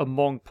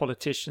among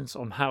politicians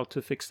on how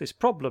to fix this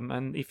problem.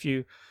 And if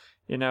you're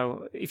in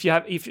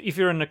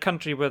a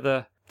country where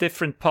the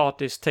different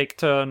parties take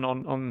turn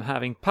on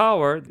having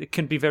power, it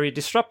can be very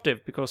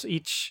disruptive because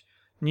each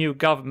new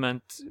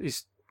government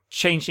is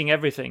changing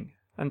everything,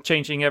 and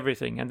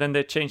then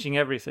they're changing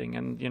everything,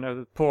 and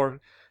the poor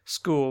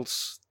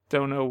schools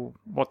don't know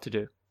what to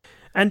do.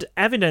 and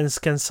evidence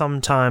can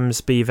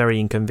sometimes be very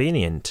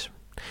inconvenient.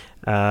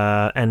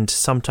 And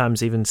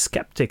sometimes even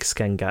skeptics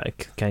can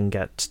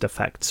get the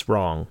facts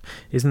wrong.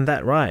 Isn't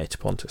that right,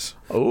 Pontus?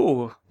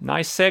 Oh,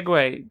 nice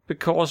segue,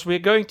 because we're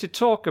going to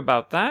talk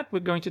about that. We're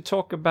going to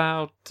talk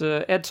about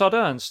Edzard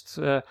Ernst,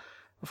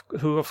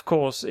 who, of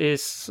course,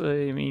 is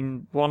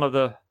one of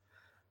the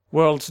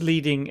world's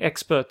leading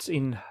experts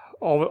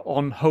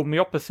on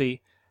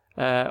homeopathy,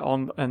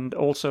 and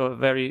also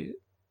very,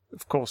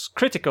 of course,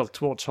 critical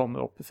towards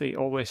homeopathy.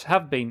 Always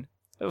have been,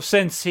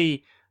 since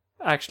he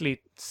actually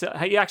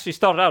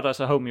started out as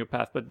a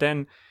homeopath, but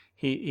then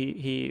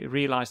he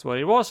realized what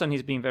it was, and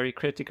he's been very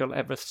critical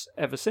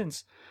ever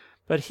since.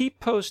 But he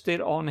posted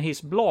on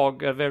his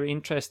blog a very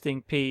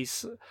interesting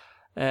piece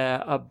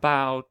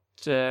about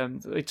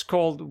it's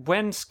called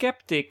 "When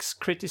Skeptics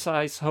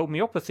Criticize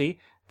Homeopathy,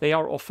 They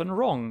Are Often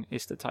Wrong"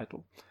 is the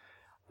title.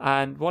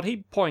 And what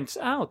he points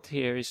out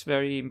here is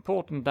very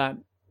important, that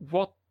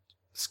what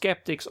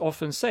skeptics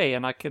often say,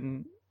 and I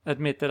can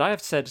admit that I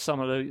have said some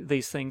of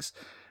these things,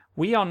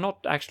 we are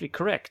not actually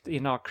correct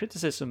in our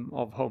criticism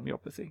of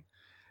homeopathy.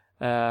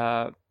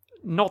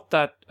 Not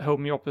that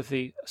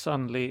homeopathy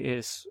suddenly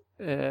is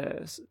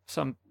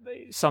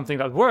something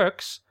that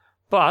works,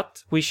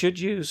 but we should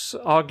use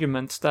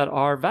arguments that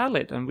are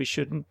valid, and we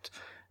shouldn't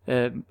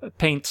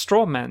paint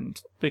straw men,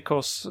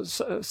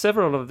 because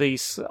several of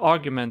these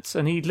arguments,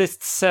 and he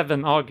lists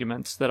 7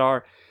 arguments that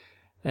are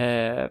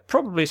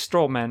probably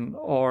straw men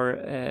or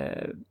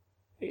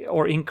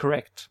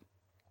incorrect.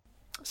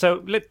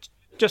 So let's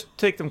just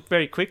take them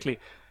very quickly.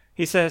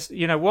 He says,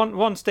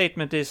 one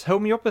statement is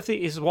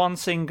homeopathy is one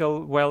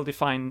single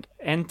well-defined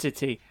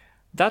entity.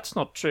 That's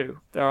not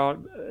true. There are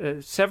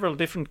several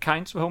different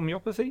kinds of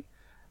homeopathy.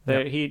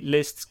 There he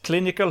lists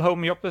clinical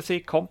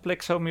homeopathy,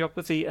 complex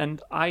homeopathy,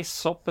 and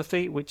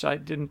isopathy, which I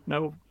didn't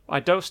know.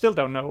 Still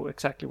don't know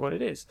exactly what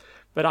it is.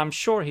 But I'm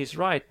sure he's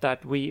right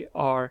that we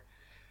are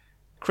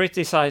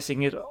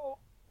criticizing it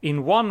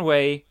in one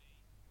way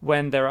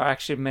when there are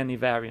actually many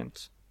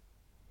variants.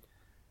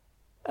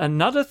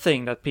 Another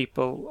thing that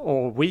people,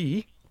 or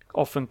we,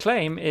 often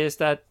claim is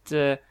that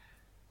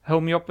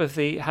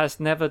homeopathy has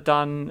never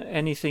done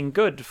anything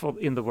good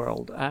in the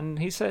world. And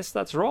he says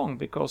that's wrong,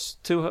 because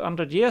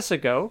 200 years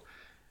ago,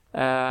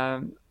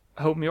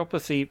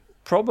 homeopathy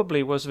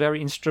probably was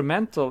very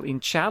instrumental in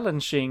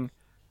challenging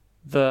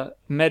the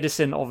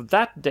medicine of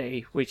that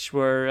day, which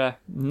were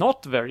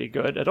not very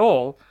good at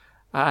all.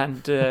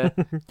 And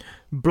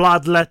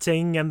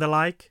bloodletting and the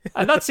like.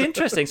 And that's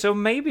interesting. So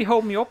maybe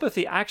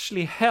homeopathy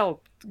actually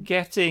helped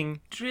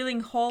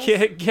drilling holes,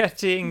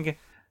 getting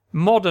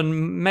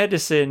modern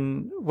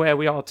medicine where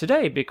we are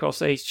today, because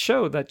they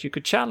show that you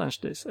could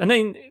challenge this. And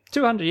then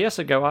 200 years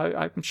ago,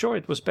 I'm sure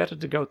it was better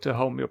to go to a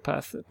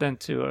homeopath than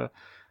to a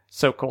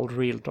so-called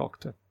real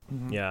doctor.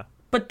 Mm-hmm. Yeah.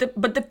 But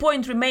the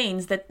point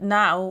remains that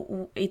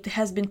now it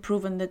has been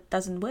proven that it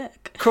doesn't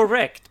work.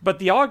 Correct. But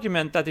the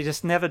argument that it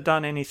has never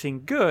done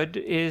anything good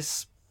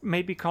is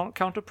maybe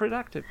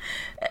counterproductive.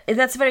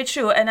 That's very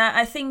true. And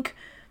I think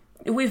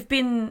we've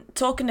been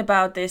talking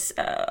about this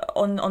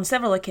on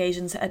several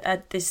occasions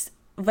at this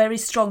very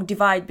strong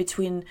divide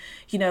between,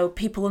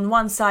 people on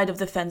one side of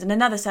the fence and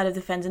another side of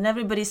the fence, and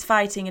everybody's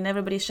fighting and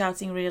everybody's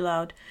shouting really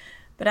loud.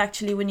 But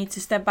actually we need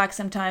to step back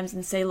sometimes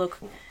and say, look,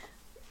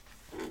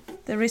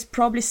 there is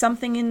probably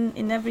something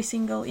in every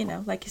single,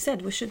 like you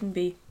said, we shouldn't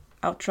be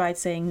outright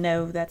saying,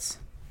 no, that's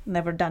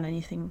never done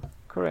anything.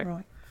 Correct.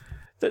 Right.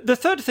 The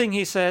third thing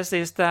he says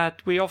is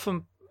that we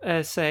often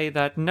say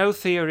that no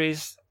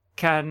theories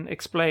can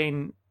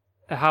explain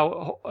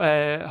how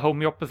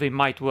homeopathy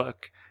might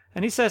work.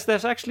 And he says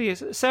there's actually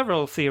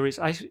several theories,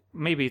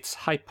 maybe it's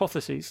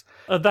hypotheses,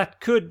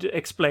 that could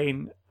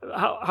explain.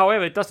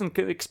 However, it doesn't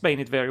explain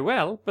it very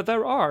well, but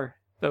there are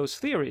those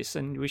theories,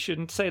 and we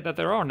shouldn't say that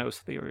there are no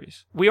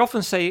theories. We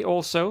often say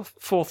also,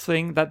 fourth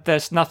thing, that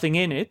there's nothing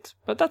in it,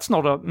 but that's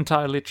not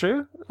entirely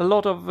true. A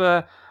lot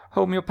of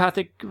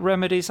homeopathic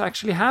remedies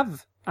actually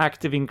have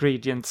active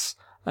ingredients,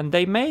 and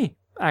they may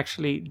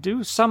actually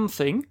do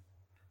something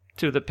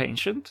to the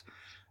patient.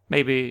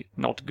 Maybe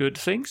not good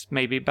things,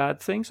 maybe bad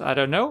things, I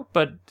don't know,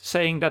 but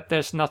saying that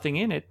there's nothing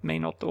in it may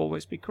not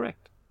always be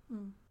correct.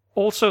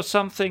 Also,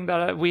 something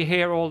that we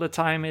hear all the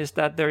time is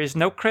that there is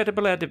no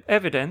credible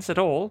evidence at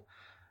all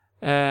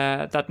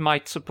that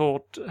might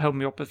support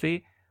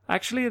homeopathy.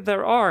 Actually,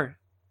 there are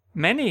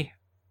many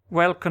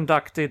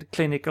well-conducted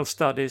clinical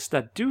studies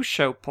that do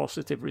show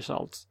positive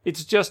results.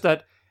 It's just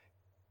that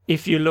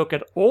if you look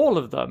at all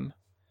of them,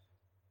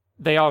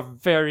 they are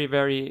very,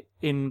 very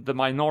in the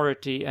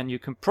minority, and you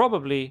can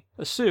probably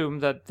assume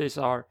that these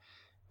are,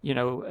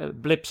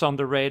 blips on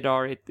the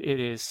radar. It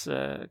is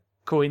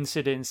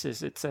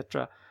coincidences,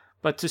 etc.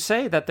 But to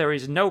say that there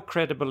is no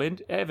credible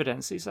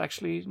evidence is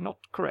actually not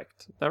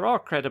correct. There are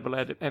credible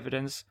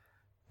evidence,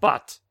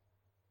 but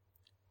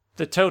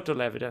the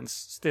total evidence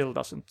still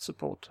doesn't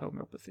support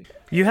homeopathy.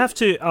 You have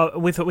to,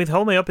 with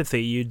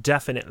homeopathy, you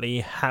definitely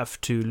have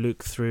to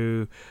look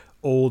through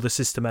all the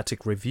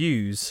systematic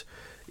reviews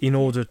in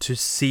order to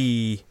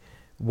see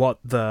what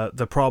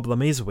the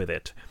problem is with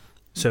it.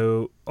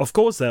 So, of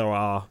course, there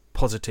are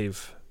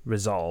positive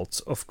results.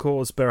 Of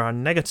course, there are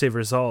negative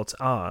results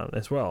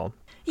as well.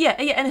 Yeah,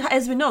 and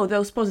as we know,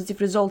 those positive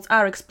results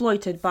are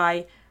exploited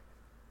by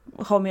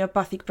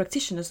homeopathic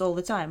practitioners all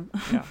the time.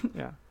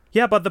 Yeah.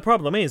 Yeah, but the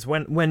problem is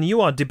when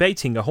you are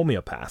debating a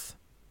homeopath,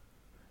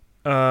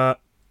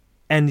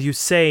 and you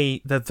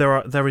say that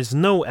there is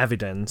no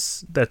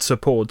evidence that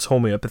supports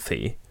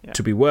homeopathy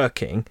to be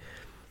working,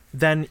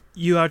 then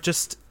you are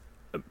just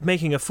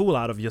making a fool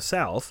out of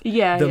yourself.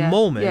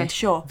 Moment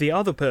the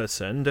other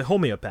person, the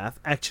homeopath,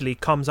 actually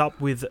comes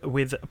up with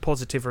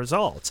positive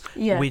results,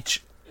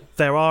 which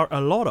there are a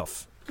lot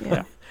of.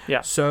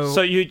 Yeah. So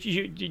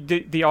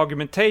the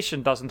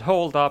argumentation doesn't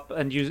hold up,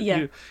 and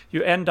you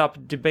end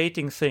up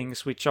debating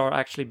things which are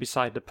actually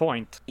beside the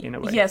point in a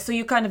way. Yeah. So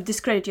you kind of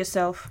discredit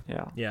yourself.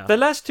 Yeah. The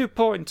last 2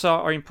 points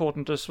are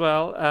important as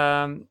well.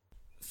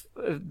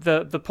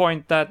 The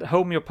point that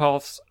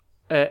homeopaths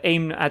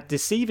aim at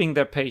deceiving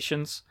their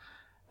patients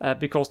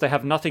because they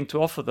have nothing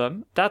to offer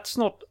them. That's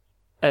not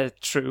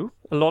true.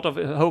 A lot of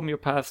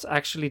homeopaths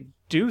actually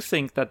do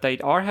think that they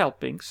are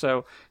helping,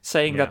 so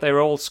saying that they're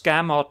all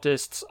scam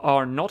artists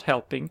are not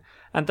helping.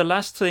 And the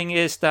last thing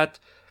is that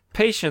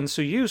patients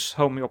who use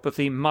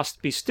homeopathy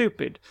must be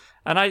stupid.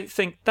 And I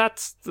think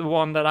that's the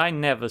one that I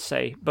never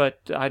say,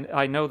 but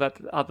I know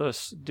that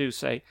others do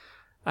say.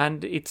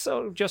 And it's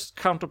just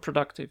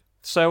counterproductive.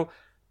 So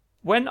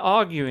when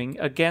arguing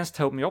against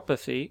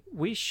homeopathy,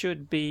 we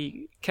should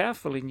be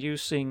careful in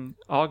using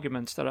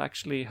arguments that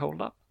actually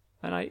hold up.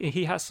 And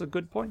he has a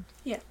good point.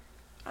 Yeah,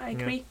 I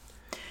agree. Yeah.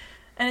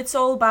 And it's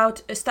all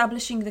about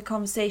establishing the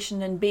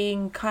conversation and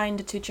being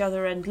kinder to each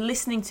other and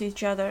listening to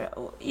each other.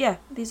 Yeah,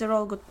 these are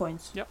all good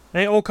points. Yep.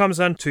 And it all comes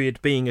down to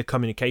it being a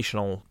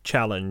communicational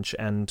challenge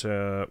and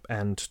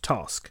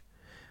task.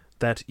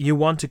 That you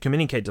want to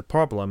communicate the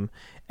problem,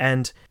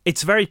 and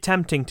it's very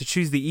tempting to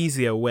choose the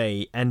easier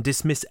way and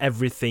dismiss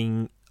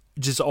everything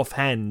just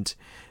offhand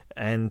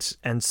and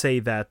say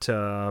that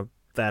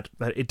that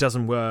it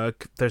doesn't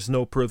work, there's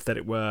no proof that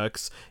it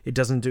works, it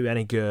doesn't do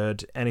any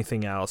good,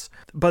 anything else.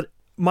 But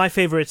my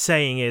favorite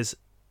saying is,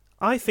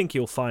 I think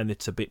you'll find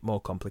it's a bit more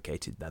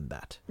complicated than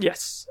that.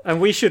 Yes, and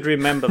we should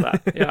remember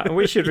that. Yeah,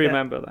 we should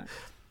remember that.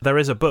 There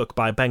is a book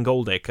by Ben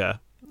Goldacre.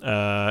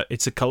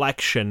 It's a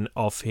collection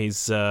of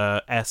his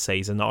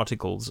essays and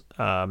articles,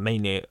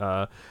 mainly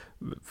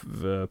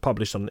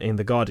published in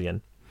The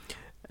Guardian.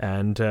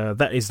 And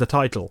that is the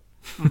title.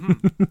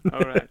 Mm-hmm.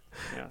 All right.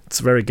 Yeah. It's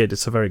very good.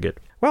 It's very good.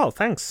 Well,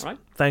 thanks. Right.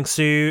 Thanks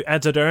to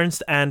Edzard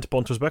Ernst and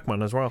Pontus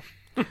Böckman as well.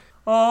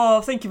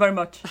 Oh, thank you very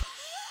much.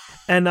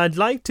 And I'd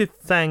like to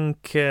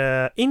thank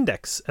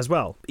Index as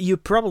well. You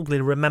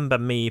probably remember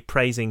me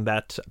praising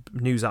that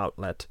news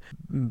outlet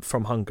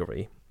from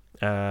Hungary.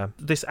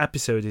 This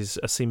episode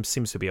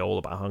seems to be all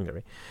about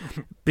Hungary.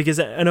 Because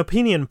an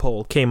opinion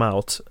poll came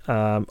out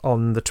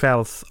on the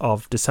 12th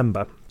of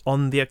December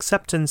on the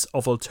acceptance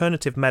of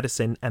alternative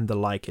medicine and the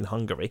like in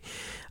Hungary.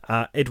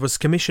 It was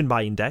commissioned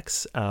by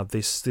Index.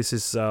 This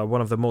is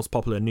one of the most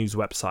popular news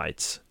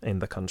websites in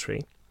the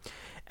country.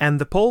 And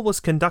the poll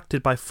was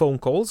conducted by phone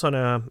calls on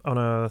a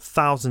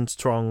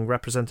 1,000-strong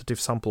representative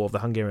sample of the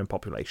Hungarian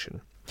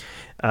population.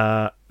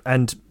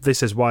 And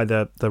this is why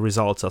the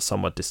results are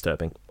somewhat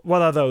disturbing.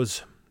 What are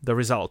those? The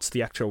results,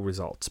 the actual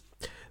results.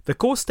 The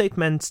core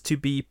statements to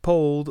be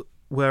polled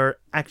were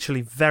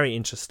actually very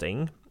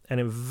interesting and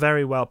a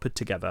very well put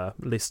together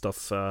list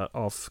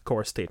of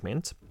core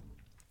statements.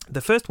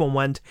 The first one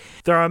went,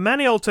 there are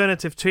many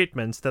alternative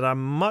treatments that are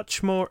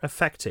much more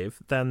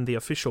effective than the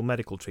official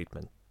medical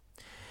treatment.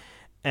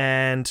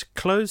 And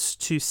close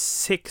to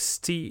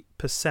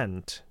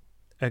 60%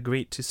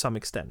 agreed to some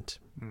extent.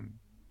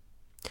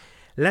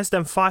 Less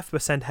than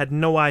 5% had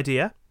no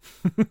idea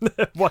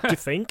what to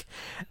think,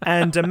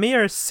 and a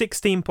mere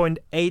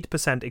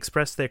 16.8%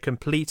 expressed their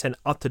complete and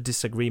utter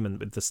disagreement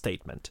with the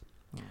statement.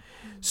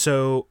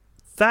 So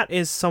that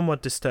is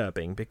somewhat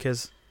disturbing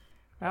because...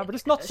 but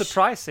it's not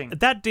surprising.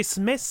 That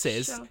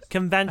dismisses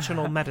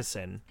conventional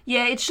medicine.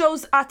 Yeah, it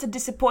shows utter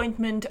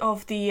disappointment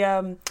of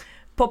the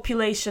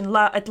population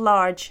at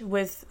large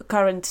with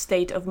current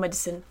state of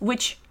medicine,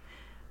 which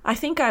I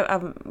think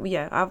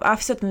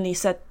I've certainly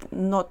said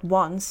not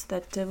once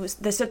that there's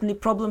certainly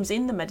problems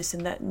in the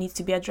medicine that needs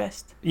to be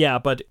addressed. Yeah,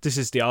 but this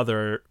is the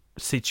other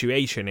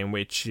situation in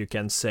which you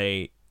can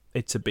say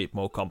it's a bit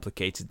more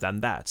complicated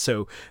than that.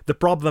 So the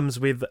problems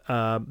with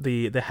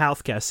the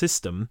healthcare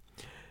system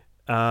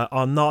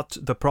are not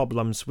the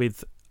problems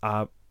with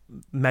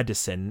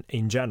medicine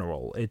in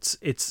general.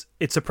 It's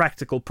a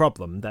practical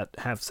problem that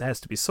has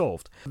to be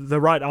solved. The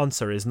right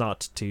answer is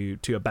not to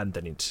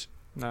abandon it.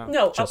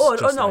 No, Just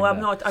I'm like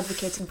not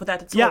advocating for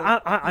that at all. Yeah,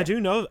 I do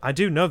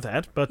know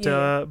that, but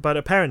but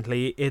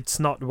apparently it's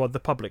not what the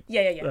public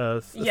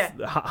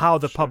how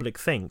the public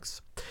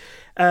thinks.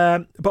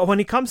 But when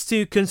it comes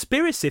to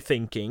conspiracy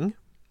thinking,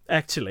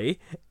 actually,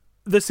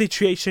 the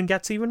situation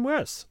gets even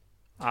worse.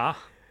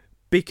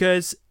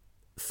 Because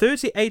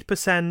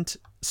 38%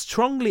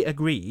 strongly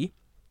agree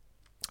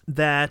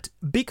that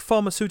big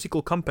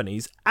pharmaceutical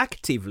companies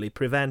actively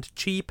prevent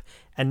cheap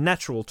and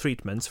natural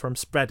treatments from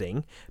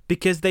spreading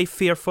because they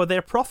fear for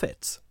their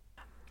profits.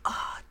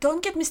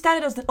 Don't get me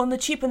started on the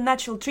cheap and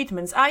natural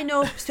treatments. I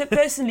know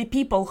personally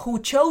people who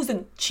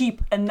chosen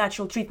cheap and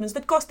natural treatments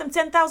that cost them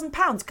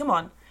 £10,000. Come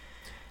on.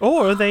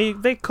 Or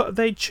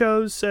they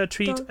chose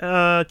cheap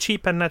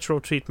and natural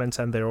treatments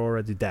and they're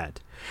already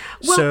dead.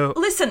 Well, so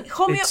listen,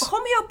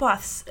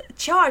 homeopaths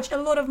charge a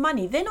lot of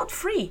money. They're not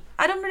free.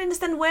 I don't really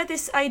understand where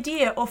this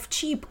idea of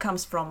cheap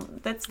comes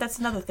from. That's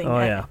another thing. Oh,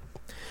 yeah.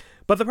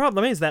 But the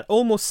problem is that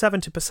almost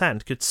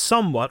 70% could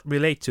somewhat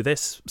relate to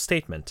this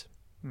statement.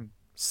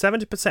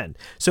 70%.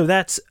 So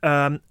that's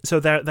so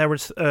there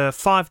was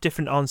 5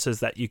 different answers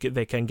that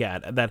they can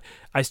get. That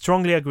I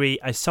strongly agree,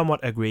 I somewhat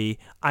agree,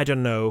 I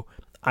don't know,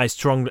 I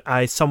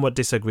somewhat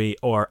disagree,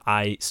 or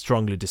I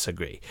strongly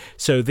disagree.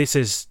 So this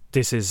is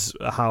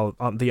how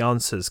the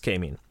answers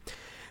came in.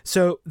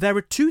 So there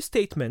were 2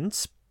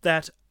 statements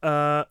that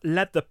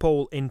led the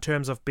poll in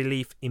terms of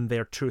belief in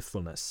their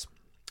truthfulness.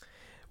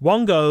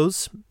 One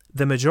goes,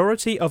 the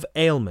majority of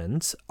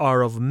ailments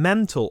are of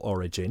mental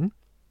origin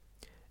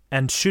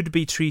and should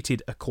be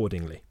treated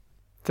accordingly.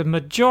 The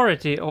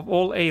majority of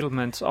all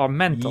ailments are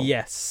mental?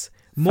 Yes.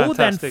 More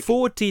Fantastic. than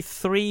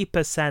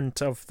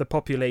 43% of the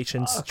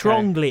population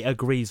strongly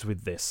agrees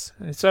with this.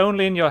 It's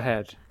only in your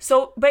head.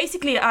 So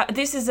basically,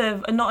 this is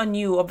not a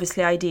new,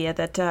 obviously, idea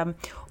that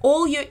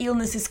all your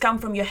illnesses come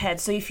from your head.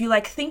 So if you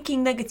like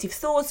thinking negative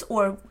thoughts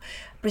or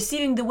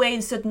perceiving the way in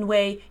a certain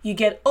way, you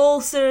get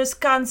ulcers,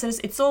 cancers,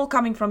 it's all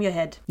coming from your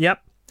head.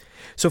 Yep.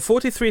 So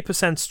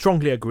 43%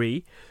 strongly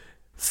agree,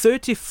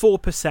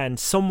 34%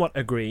 somewhat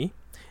agree,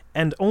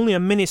 and only a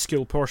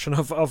minuscule portion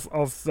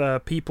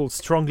of people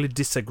strongly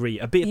disagree,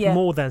 a bit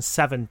more than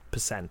 7%.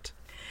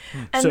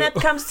 And that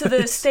comes to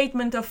the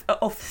statement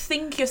of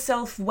think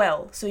yourself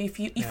well. So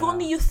if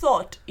only you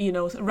thought,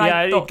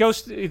 right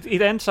thoughts.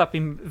 It ends up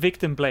in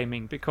victim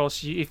blaming,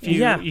 because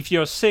if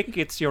you're sick,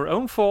 it's your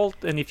own fault,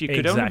 and if you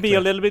could only be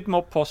a little bit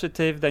more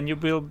positive, then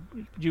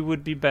you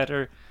would be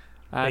better.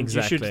 And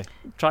you should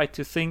try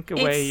to think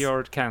away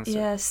your cancer.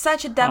 Yeah,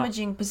 such a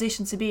damaging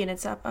position to be in.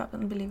 It's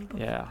unbelievable.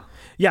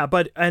 Yeah,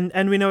 but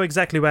and we know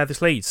exactly where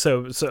this leads.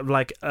 So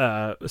like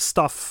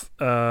stuff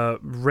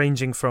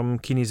ranging from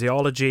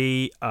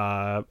kinesiology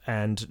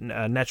and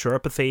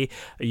naturopathy.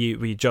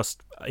 We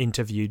just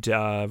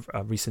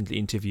recently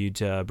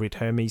interviewed Britt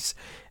Hermes,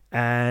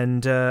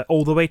 and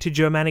all the way to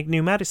Germanic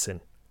New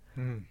Medicine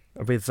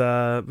with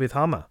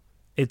Hammer.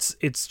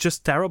 It's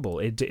just terrible.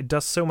 It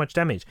does so much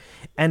damage,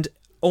 and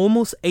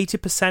almost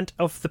 80%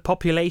 of the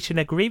population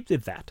agreed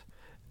with that,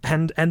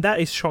 and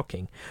that is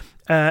shocking.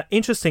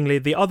 Interestingly,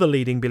 the other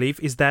leading belief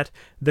is that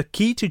the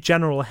key to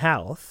general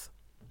health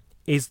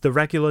is the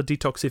regular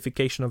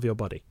detoxification of your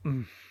body.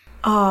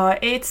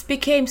 It's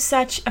became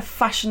such a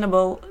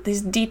fashionable,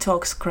 this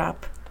detox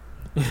crap.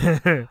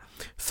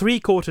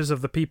 3/4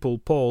 of the people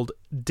polled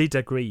did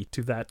agree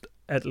to that,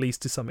 at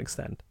least to some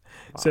extent.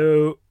 Wow.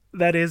 So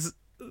that is...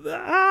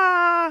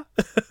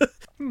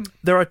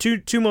 There are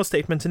two more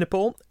statements in the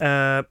poll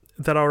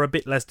that are a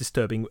bit less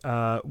disturbing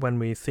when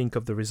we think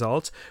of the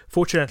results.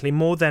 Fortunately,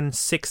 more than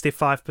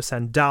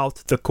 65%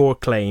 doubt the core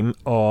claim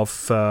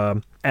of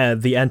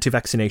the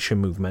anti-vaccination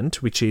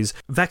movement, which is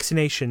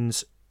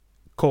vaccinations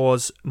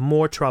cause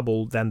more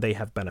trouble than they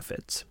have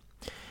benefits.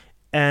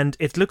 And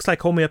it looks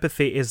like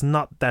homeopathy is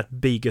not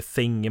that big a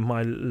thing in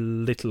my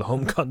little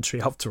home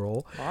country, after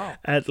all. Wow.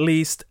 At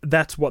least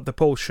that's what the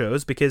poll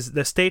shows, because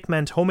the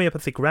statement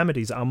homeopathic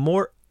remedies are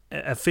more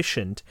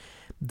efficient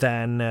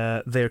than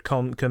their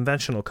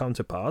conventional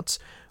counterparts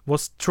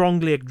was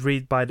strongly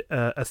agreed by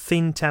a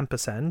thin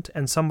 10%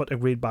 and somewhat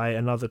agreed by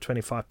another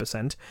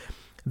 25%.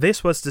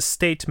 This was the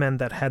statement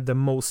that had the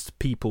most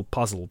people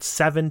puzzled.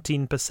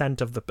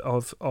 17%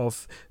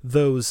 of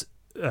those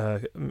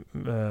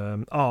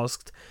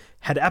asked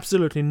had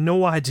absolutely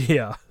no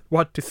idea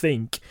what to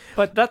think.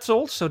 But that's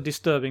also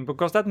disturbing,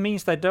 because that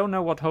means they don't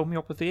know what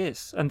homeopathy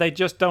is, and they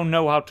just don't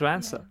know how to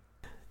answer.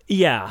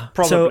 Yeah,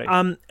 probably.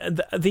 So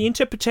the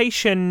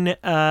interpretation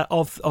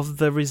of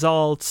the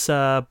results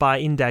by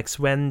Index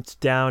went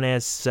down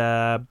as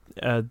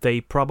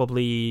they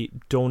probably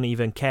don't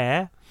even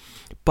care,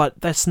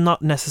 but that's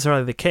not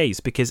necessarily the case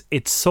because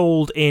it's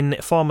sold in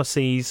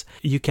pharmacies.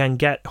 You can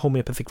get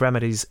homeopathic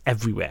remedies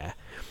everywhere.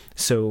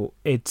 So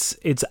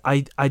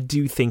I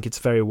do think it's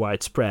very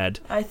widespread.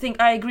 I think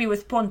I agree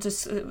with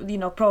Pontus.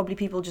 Probably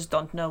people just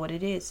don't know what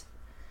it is.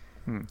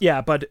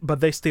 Yeah, but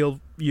they still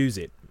use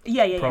it.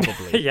 Yeah.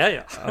 Probably.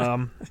 yeah.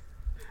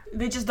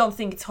 They just don't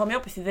think it's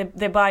homeopathy.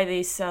 They buy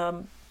these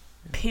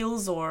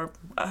pills or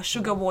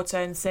sugar water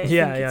and say,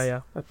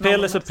 Yeah. A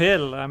pill is a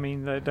pill. I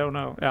mean, they don't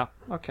know. Yeah.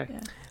 Okay. Yeah.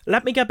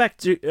 Let me get back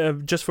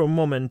to just for a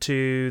moment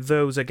to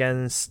those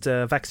against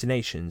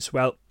vaccinations.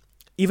 Well,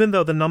 even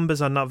though the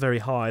numbers are not very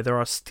high, there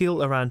are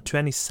still around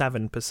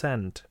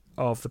 27%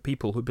 of the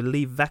people who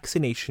believe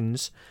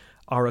vaccinations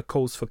are a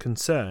cause for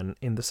concern,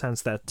 in the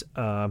sense that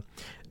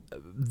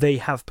they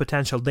have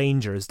potential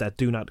dangers that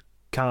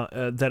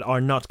that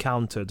are not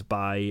countered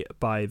by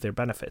their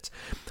benefits.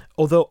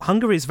 Although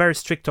Hungary is very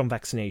strict on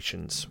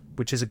vaccinations,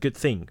 which is a good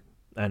thing,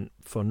 and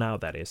for now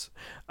that is.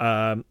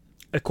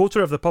 A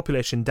quarter of the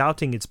population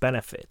doubting its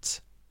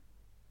benefits.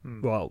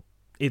 Well,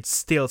 it's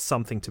still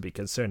something to be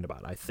concerned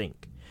about, I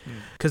think.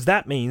 Because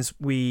that means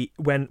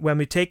when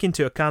we take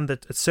into account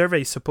that a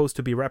survey is supposed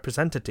to be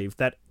representative,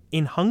 that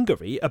in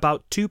Hungary,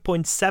 about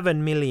 2.7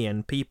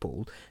 million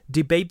people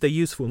debate the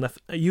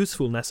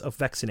usefulness of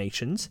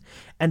vaccinations,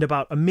 and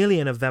about 1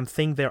 million of them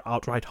think they're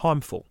outright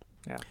harmful.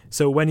 Yeah.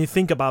 So when you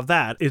think about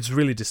that, it's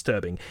really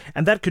disturbing.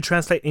 And that could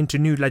translate into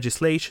new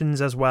legislations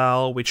as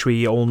well, which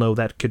we all know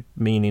that could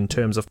mean in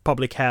terms of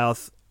public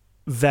health,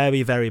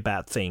 very, very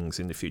bad things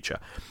in the future.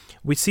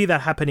 We see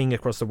that happening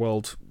across the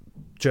world.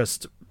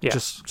 Just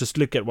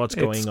look at what's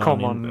going on.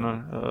 Common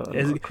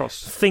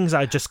across. Things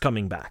are just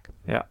coming back.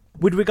 Yeah.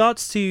 With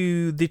regards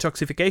to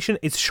detoxification,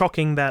 it's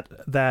shocking that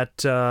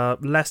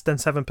less than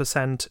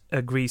 7%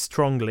 agree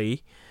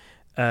strongly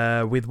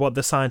with what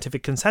the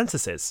scientific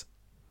consensus is.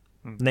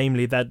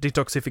 Namely, that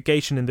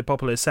detoxification in the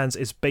popular sense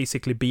is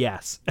basically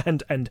BS,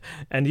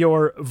 and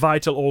your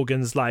vital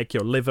organs like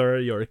your liver,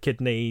 your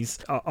kidneys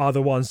are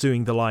the ones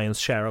doing the lion's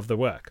share of the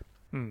work.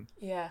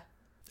 Yeah.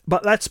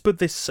 But let's put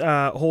this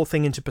whole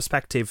thing into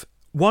perspective.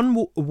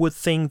 One would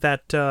think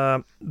that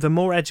the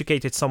more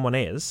educated someone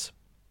is,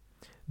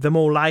 the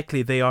more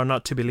likely they are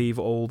not to believe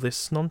all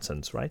this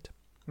nonsense, right?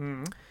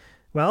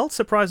 Well,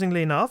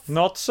 surprisingly enough,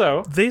 not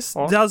so. This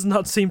does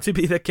not seem to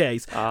be the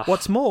case.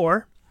 What's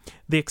more,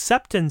 the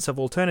acceptance of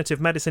alternative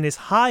medicine is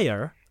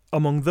higher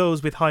among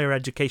those with higher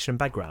education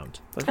background.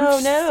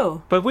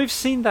 No! But we've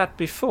seen that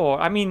before.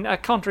 I mean, I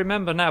can't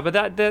remember now, but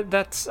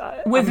that's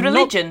with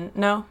religion,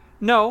 no.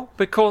 No,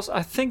 because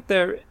I think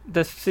the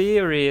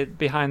theory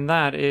behind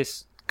that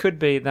could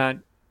be that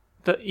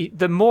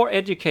the more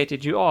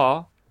educated you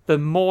are, the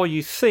more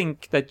you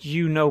think that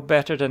you know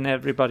better than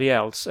everybody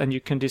else, and you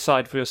can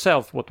decide for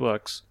yourself what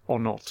works or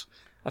not.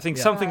 I think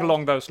something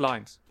along those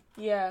lines.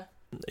 Yeah.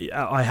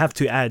 I have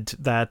to add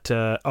that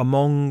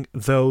among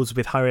those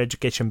with higher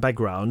education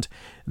background,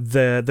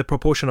 the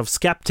proportion of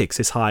skeptics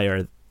is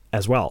higher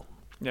as well.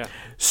 Yeah.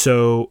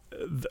 So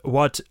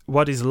what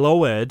is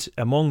lowered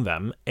among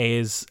them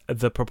is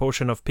the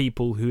proportion of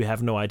people who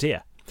have no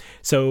idea.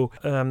 So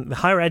the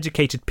higher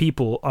educated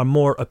people are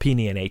more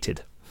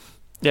opinionated.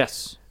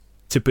 Yes.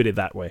 To put it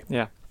that way.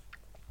 Yeah.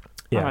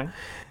 Yeah. All right.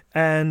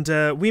 And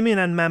women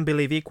and men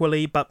believe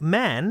equally, but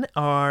men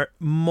are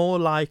more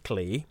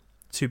likely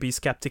to be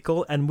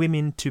skeptical and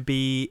women to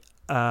be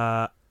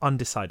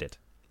undecided.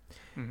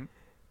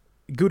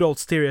 Good old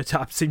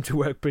stereotypes seem to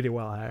work pretty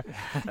well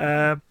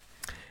here.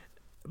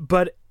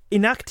 But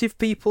inactive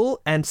people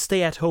and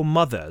stay-at-home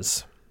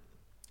mothers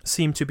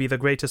seem to be the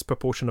greatest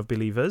proportion of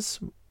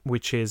believers,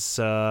 which is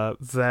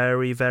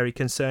very, very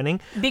concerning.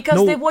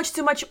 Because they watch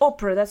too much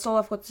opera, that's all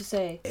I've got to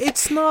say.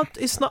 It's not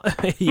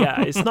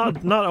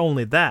not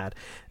only that.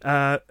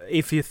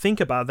 If you think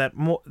about that,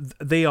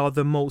 they are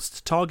the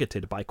most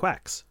targeted by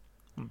quacks.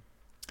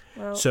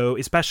 Well, so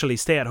especially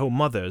stay-at-home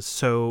mothers.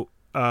 So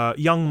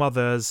young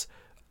mothers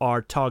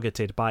are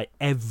targeted by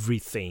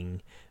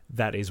everything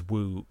that is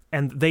woo,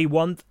 and they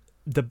want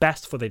the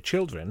best for their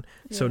children.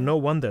 So no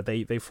wonder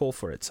they fall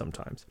for it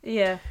sometimes.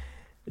 Yeah.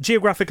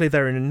 Geographically,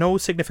 there are no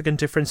significant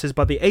differences,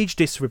 but the age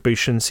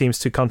distribution seems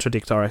to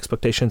contradict our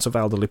expectations of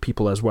elderly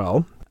people as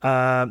well.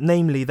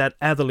 Namely, that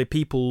elderly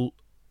people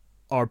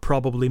are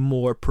probably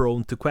more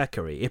prone to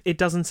quackery. It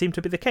doesn't seem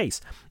to be the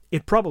case.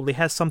 It probably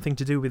has something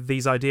to do with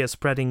these ideas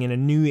spreading in a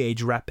new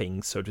age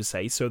wrapping, so to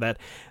say, so that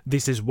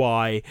this is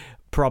why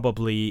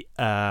probably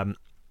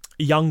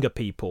younger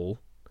people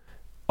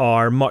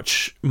are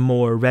much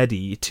more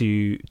ready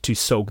to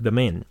soak them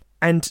in.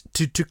 And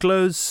to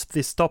close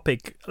this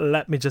topic,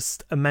 let me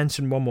just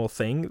mention one more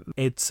thing.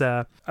 It's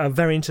a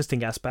very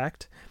interesting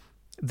aspect,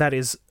 that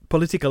is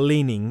political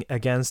leaning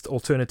against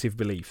alternative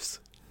beliefs.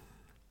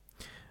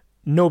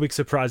 No big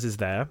surprises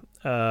there.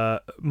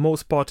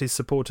 Most parties'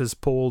 supporters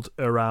polled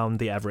around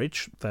the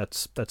average.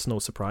 That's no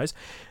surprise.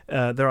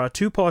 There are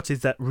two parties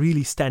that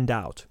really stand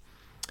out.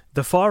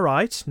 The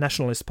far-right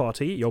Nationalist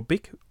Party,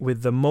 Jobbik,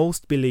 with the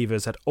most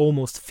believers at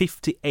almost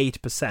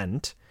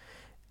 58%,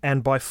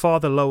 and by far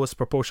the lowest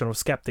proportion of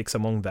skeptics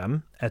among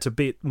them, at a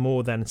bit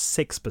more than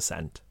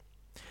 6%.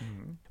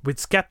 With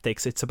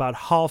skeptics, it's about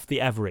half the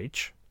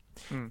average.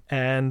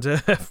 And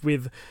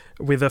with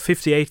a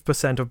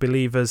 58% of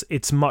believers,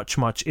 it's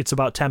it's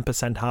about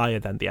 10% higher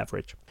than the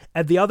average.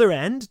 At the other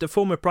end, the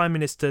former Prime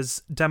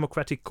Minister's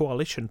Democratic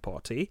Coalition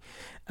Party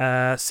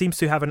seems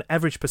to have an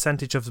average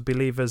percentage of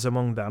believers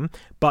among them,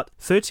 but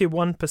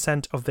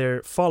 31% of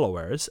their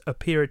followers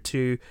appear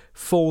to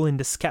fall in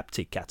the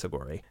skeptic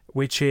category,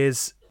 which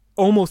is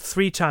almost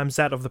 3 times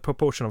that of the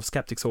proportion of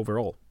skeptics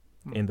overall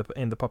in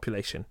the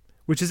population,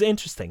 which is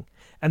interesting,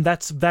 and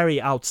that's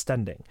very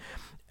outstanding.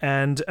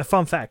 And a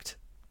fun fact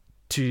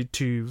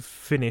to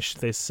finish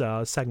this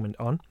segment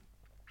on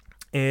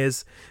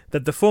is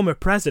that the former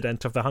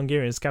president of the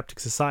Hungarian Skeptic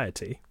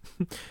Society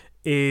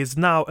is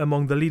now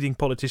among the leading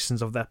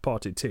politicians of that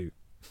party too.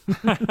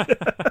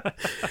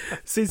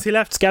 Since he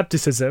left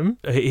skepticism,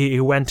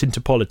 he went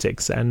into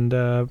politics, and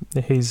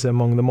he's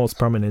among the most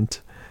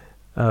prominent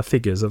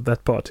figures of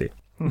that party.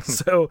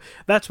 So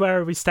that's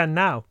where we stand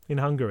now in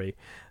Hungary,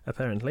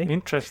 apparently.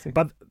 Interesting.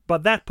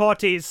 But that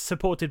party is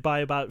supported by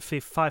about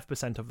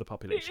 5% of the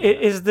population.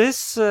 Is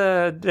this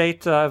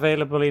data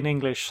available in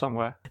English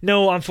somewhere?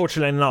 No,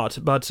 unfortunately not.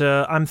 But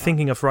I'm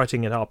thinking of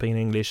writing it up in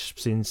English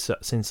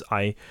since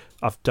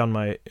I've done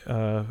my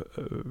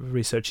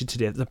research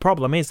into it. The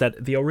problem is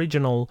that the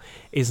original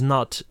is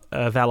not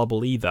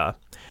available either.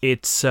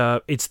 It's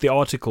the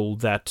article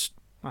that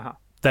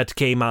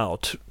came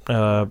out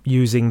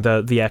using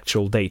the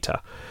actual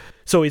data.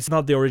 So it's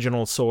not the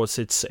original source,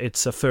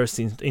 it's a first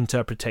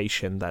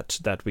interpretation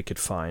that we could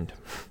find.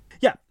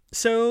 Yeah,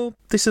 so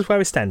this is where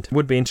we stand. It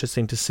would be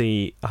interesting to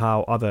see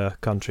how other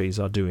countries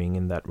are doing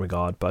in that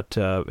regard, but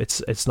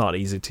it's not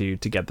easy to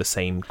get the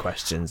same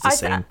questions,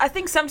 I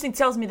think something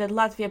tells me that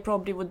Latvia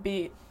probably would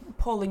be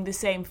polling the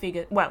same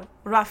figure, well,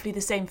 roughly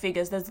the same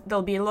figures.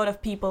 There'll be a lot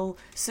of people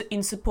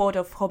in support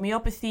of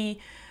homeopathy,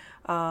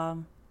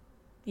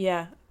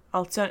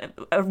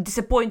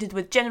 disappointed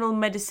with general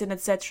medicine,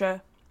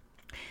 etc.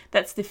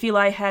 That's the feel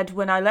I had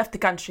when I left the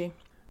country.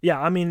 Yeah,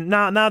 I mean,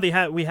 now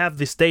we have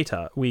this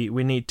data. We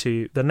need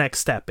to. The next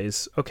step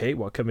is, okay,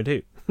 what can we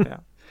do? Yeah.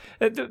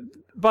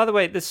 By the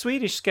way, the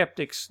Swedish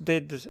skeptics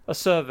did a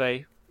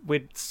survey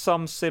with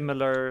some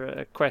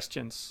similar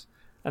questions,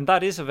 and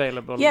that is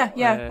available. Yeah,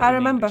 I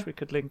remember. English. We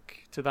could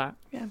link to that.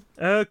 Yeah.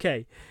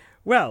 Okay.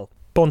 Well,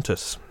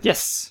 Pontus.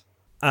 Yes.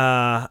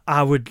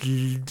 I would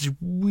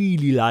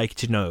really like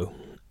to know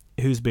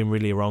who's been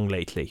really wrong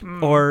lately,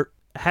 or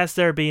has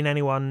there been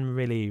anyone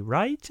really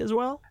right as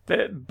well?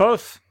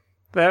 Both.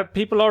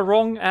 People are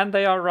wrong and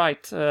they are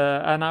right.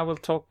 And I will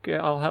talk.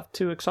 I'll have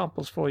 2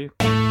 examples for you.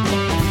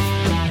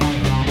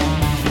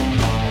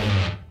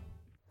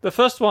 The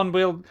first one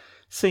will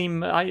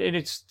seem, and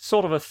it's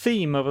sort of a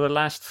theme over the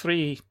last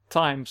 3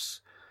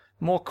 times.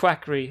 More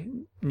quackery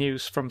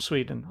news from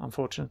Sweden,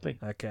 unfortunately.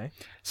 Okay.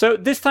 So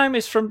this time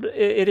it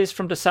is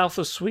from the south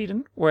of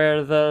Sweden,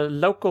 where the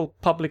local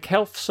public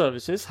health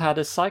services had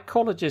a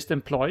psychologist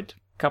employed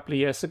couple of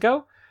years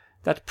ago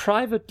that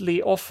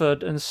privately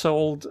offered and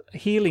sold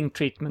healing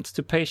treatments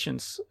to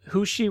patients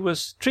who she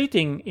was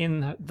treating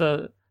in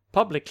the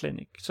public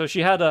clinic. So she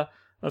had a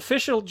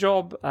official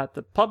job at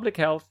the public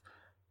health,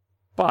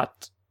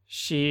 but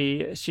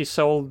she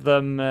sold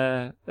them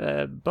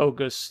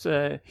bogus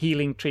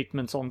healing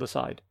treatments on the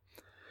side.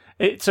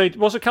 So it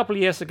was a couple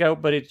of years ago,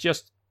 but it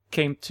just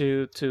came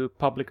to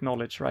public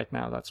knowledge right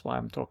now. That's why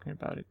I'm talking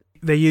about it.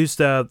 They used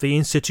the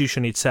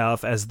institution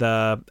itself as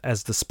the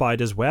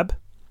spider's web.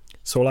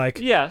 So like,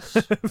 yes,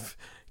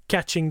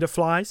 catching the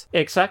flies.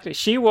 Exactly.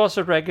 She was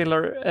a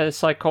regular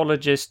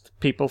psychologist,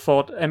 people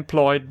thought,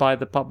 employed by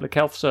the public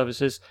health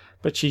services,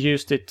 but she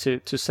used it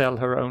to sell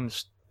her own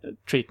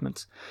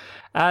treatments.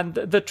 And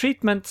the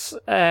treatments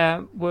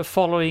were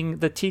following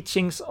the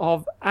teachings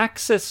of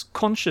access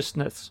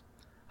consciousness.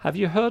 Have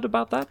you heard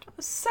about that?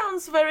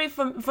 Sounds very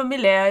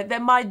familiar. There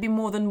might be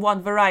more than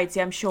one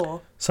variety, I'm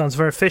sure. Sounds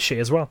very fishy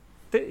as well.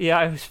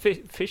 Yeah,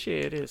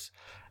 fishy it is.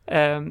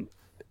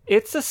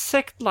 It's a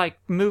sect-like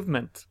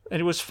movement, and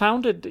it was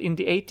founded in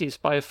the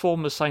 80s by a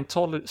former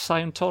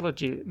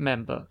Scientology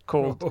member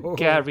called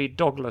Gary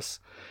Douglas.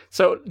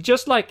 So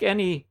just like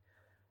any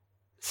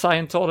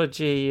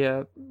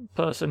Scientology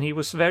person, he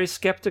was very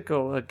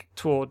skeptical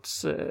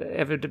towards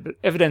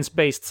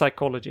evidence-based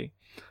psychology.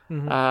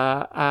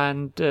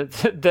 And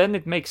then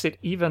it makes it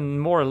even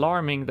more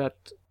alarming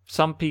that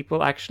some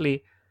people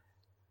actually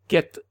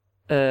get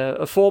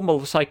a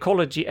formal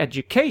psychology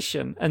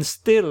education and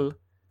still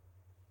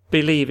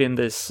believe in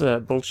this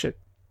bullshit.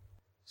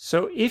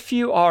 So if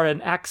you are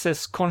an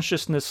access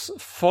consciousness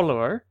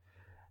follower,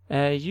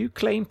 you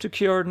claim to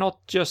cure not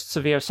just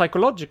severe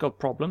psychological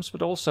problems,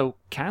 but also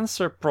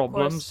cancer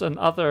problems and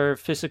other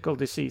physical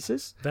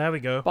diseases. There we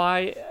go.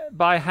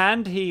 By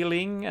hand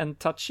healing and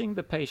touching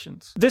the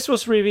patients. This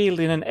was revealed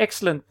in an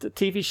excellent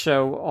TV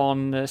show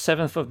on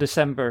 7th of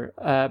December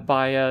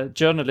by a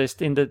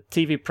journalist in the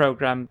TV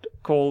program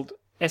called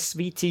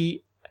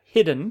SVT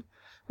Hidden,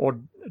 or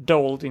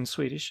Dold in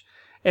Swedish.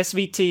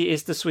 SVT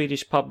is the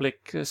Swedish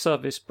public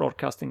service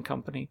broadcasting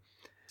company.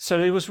 So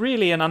it was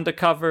really an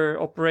undercover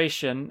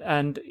operation,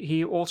 and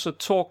he also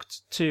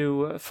talked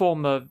to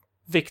former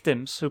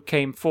victims who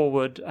came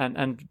forward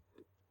and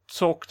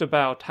talked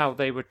about how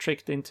they were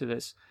tricked into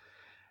this.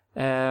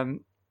 He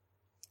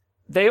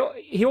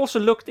also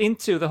looked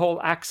into the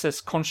whole access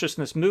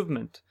consciousness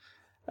movement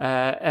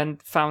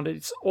and found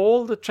it's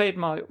all the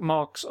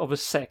trademarks of a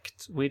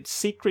sect with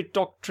secret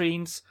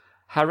doctrines,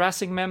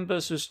 harassing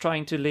members who's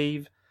trying to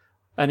leave,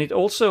 and it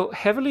also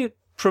heavily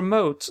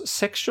promotes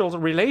sexual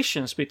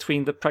relations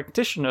between the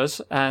practitioners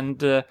and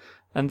the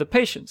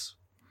patients.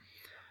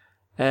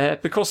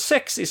 Because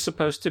sex is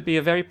supposed to be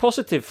a very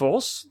positive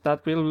force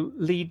that will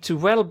lead to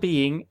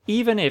well-being,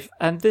 even if,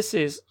 and this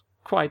is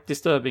quite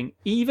disturbing,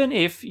 even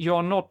if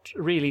you're not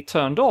really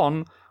turned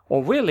on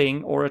or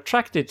willing or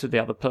attracted to the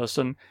other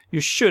person, you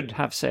should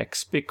have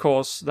sex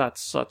because that's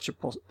such a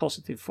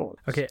positive force.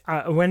 Okay,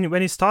 when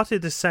you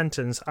started the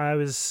sentence, I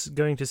was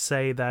going to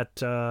say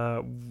that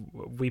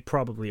we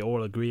probably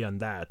all agree on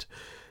that.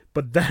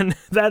 But then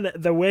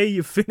the way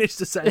you finished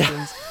the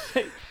sentence,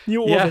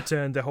 you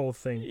overturned the whole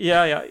thing.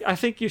 Yeah. I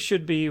think you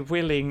should be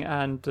willing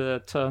and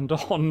turned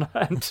on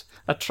and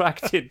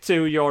attracted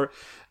to your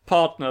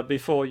partner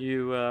before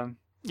you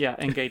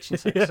engage in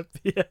sex.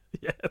 Yeah,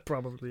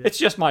 probably. Yeah. It's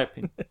just my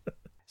opinion.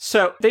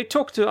 So they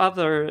talked to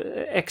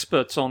other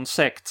experts on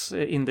sects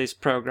in this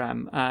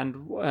program,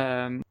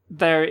 and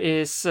there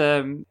is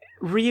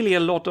really a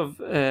lot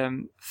of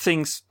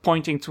things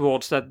pointing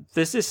towards that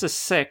this is a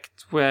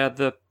sect where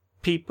the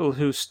people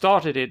who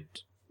started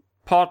it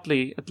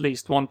partly at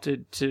least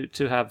wanted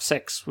to have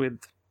sex with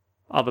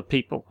other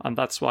people, and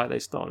that's why they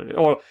started it,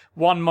 or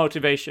one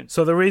motivation.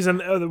 So the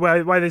reason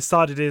why they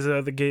started is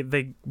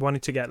they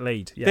wanted to get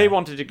laid. Yeah. They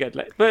wanted to get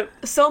laid, but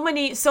so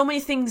many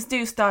things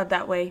do start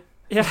that way.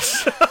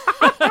 Yes,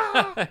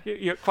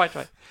 you're quite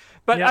right.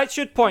 But I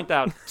should point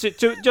out,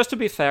 to just to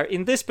be fair,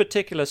 in this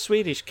particular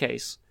Swedish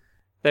case,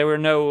 there were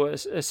no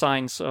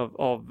signs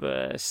of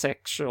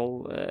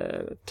sexual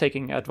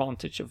taking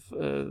advantage of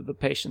the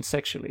patient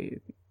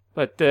sexually,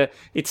 but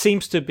it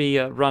seems to be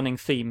a running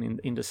theme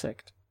in the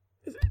sect.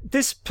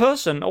 This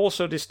person,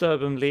 also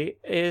disturbingly,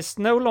 is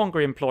no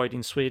longer employed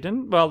in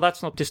Sweden. Well,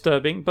 that's not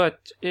disturbing,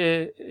 but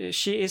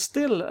she is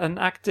still an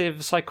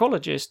active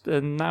psychologist,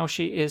 and now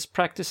she is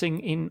practicing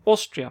in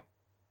Austria,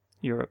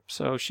 Europe.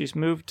 So she's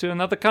moved to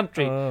another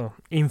country. Oh,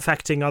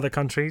 infecting other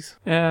countries?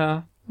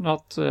 Yeah,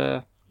 not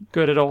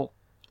good at all.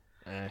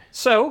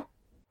 So,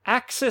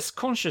 access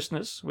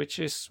consciousness, which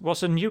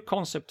was a new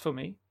concept for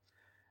me,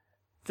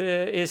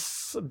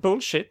 is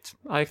bullshit,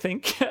 I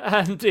think,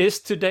 and is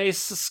today's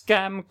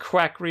scam,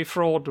 quackery,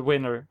 fraud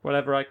winner,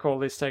 whatever I call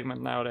this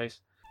segment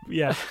nowadays.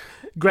 Yeah,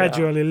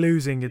 gradually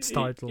losing its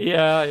title.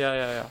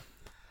 Yeah.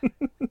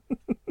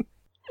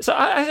 So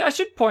I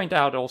should point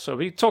out also,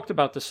 we talked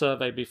about the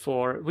survey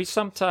before. We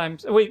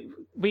sometimes there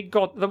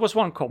was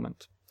one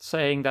comment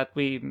saying that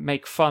we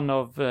make fun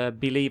of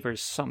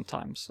believers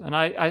sometimes, and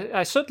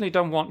I certainly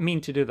don't mean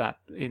to do that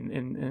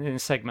in a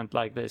segment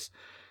like this.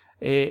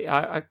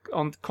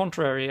 On the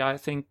contrary, I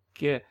think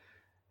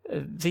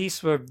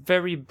these were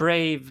very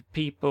brave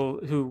people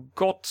who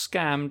got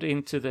scammed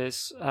into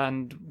this,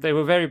 and they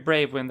were very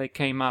brave when they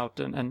came out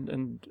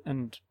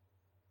and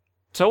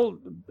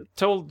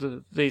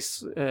told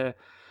this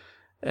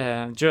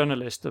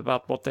journalist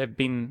about what they've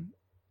been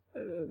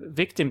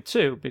victim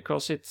to,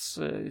 because it's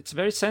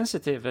very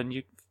sensitive, and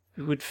you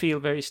would feel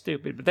very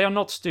stupid. But they are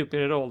not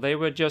stupid at all. They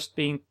were just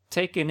being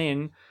taken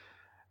in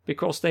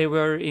because they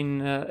were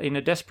in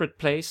a desperate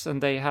place,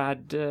 and they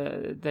had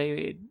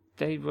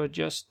they were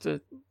just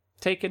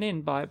taken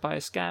in by a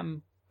scam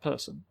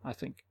person, I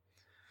think.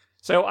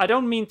 So I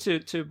don't mean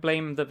to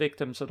blame the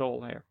victims at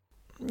all here.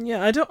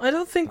 Yeah, I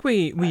don't think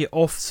we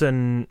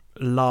often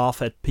laugh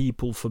at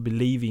people for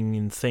believing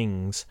in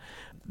things.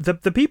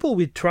 The people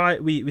we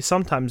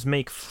sometimes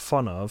make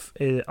fun of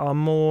are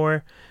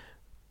more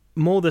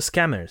the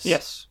scammers.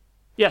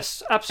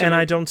 Yes, absolutely. And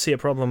I don't see a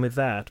problem with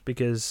that,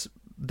 because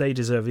they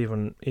deserve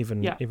even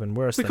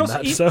worse than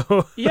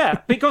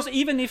that. Because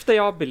even if they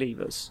are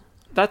believers,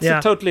 that's a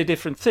totally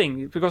different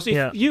thing. Because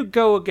if you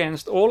go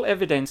against all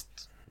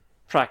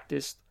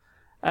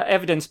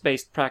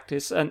evidence-based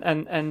practice,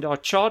 and are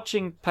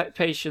charging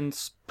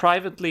patients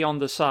privately on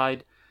the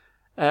side,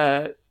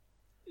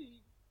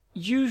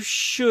 you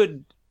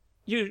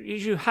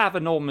have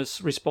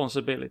enormous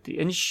responsibility,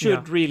 and you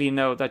should really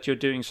know that you're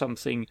doing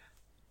something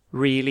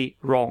really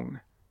wrong.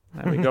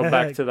 And we go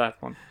back to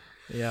that one.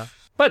 Yeah.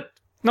 But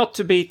not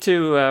to be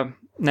too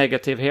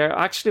negative here,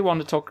 I actually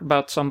want to talk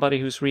about somebody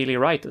who's really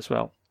right as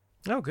well.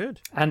 Oh, good.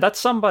 And that's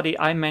somebody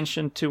I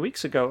mentioned 2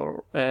 weeks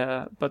ago,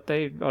 but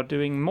they are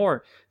doing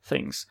more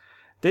things.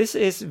 This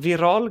is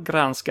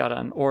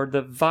Viralgranskaren, or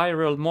the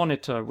Viral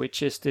Monitor,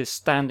 which is this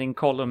standing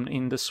column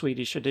in the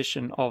Swedish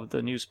edition of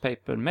the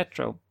newspaper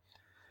Metro.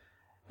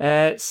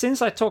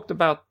 Since I talked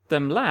about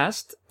them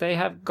last, they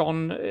have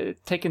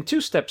taken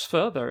 2 steps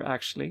further,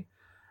 actually.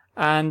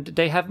 And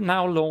they have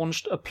now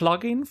launched a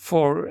plugin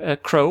for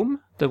Chrome,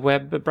 the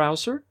web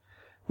browser,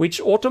 which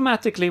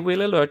automatically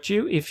will alert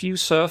you if you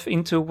surf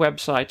into a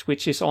website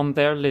which is on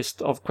their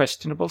list of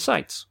questionable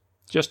sites.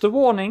 Just a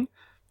warning,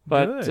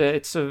 but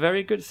it's a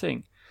very good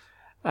thing.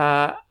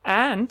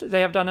 And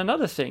they have done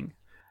another thing,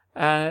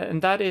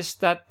 and that is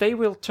that they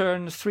will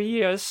turn 3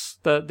 years,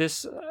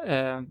 this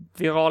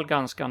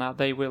Viralgranskarna,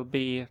 they will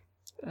be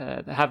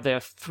have their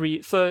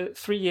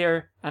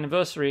three-year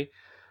anniversary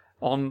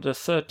on the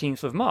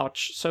 13th of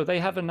March. So they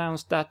have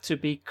announced that to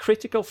be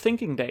Critical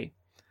Thinking Day.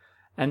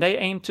 And they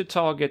aim to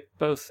target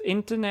both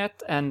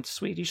internet and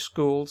Swedish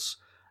schools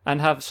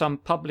and have some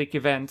public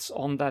events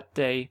on that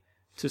day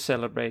to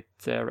celebrate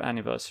their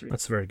anniversary.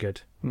 That's very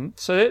good.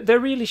 So they're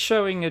really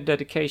showing a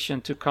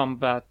dedication to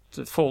combat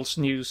false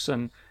news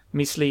and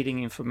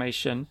misleading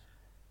information.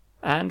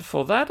 And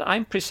for that,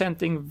 I'm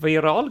presenting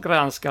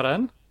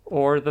Viralgranskaren,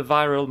 or the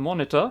Viral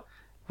Monitor,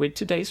 with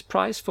today's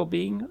prize for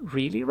being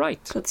really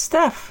right. Good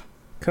stuff.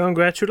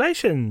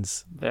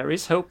 Congratulations. There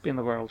is hope in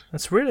the world.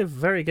 That's really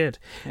very good.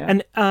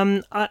 Yeah.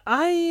 And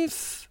I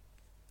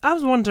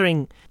was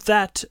wondering,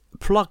 that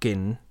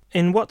plugin,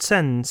 in what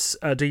sense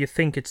do you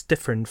think it's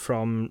different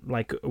from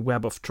like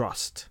Web of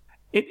Trust?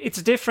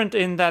 It's different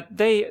in that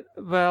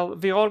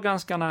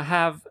Viralgranskarna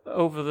have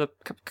over the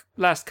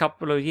last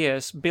couple of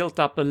years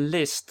built up a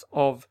list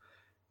of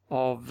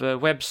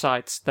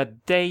websites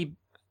that they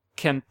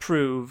can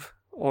prove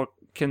or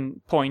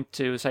can point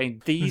to,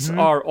 saying these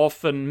are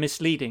often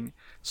misleading.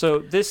 So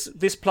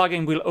this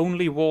plugin will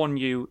only warn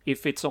you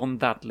if it's on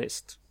that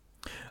list.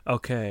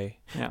 Okay,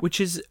 yeah. which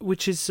is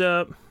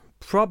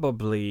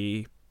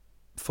probably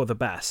for the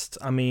best.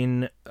 I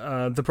mean,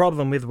 the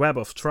problem with Web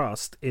of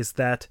Trust is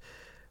that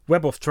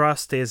Web of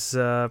Trust is.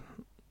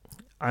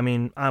 I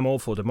mean, I'm all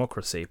for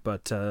democracy,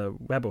 but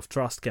Web of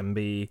Trust can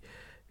be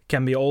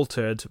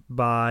altered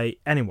by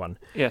anyone.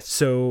 Yes.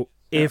 So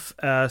if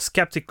a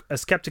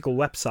skeptical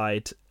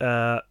website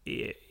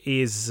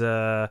is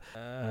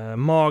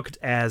marked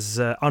as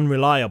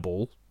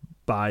unreliable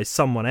by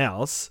someone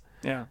else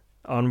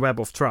on Web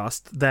of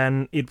Trust,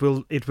 then it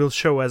will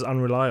show as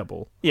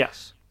unreliable.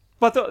 Yes,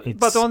 but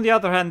on the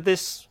other hand,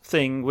 this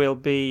thing will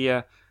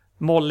be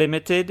more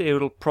limited. It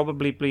will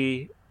probably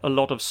be a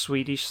lot of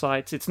Swedish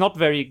sites. It's not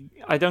very.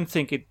 I don't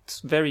think it's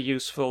very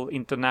useful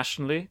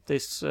internationally.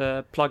 This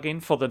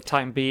plugin for the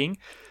time being.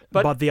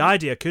 But the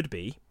idea could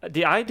be.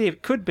 The idea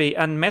could be,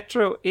 and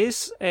Metro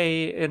is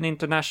an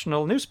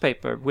international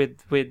newspaper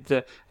with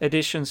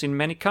editions in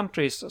many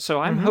countries.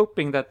 So I'm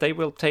hoping that they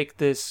will take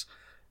this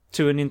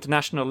to an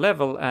international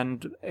level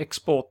and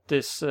export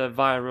this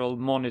viral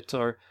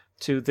monitor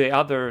to the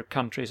other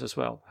countries as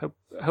well.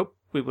 Hope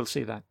we will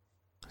see that.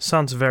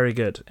 Sounds very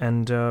good,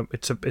 and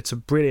it's a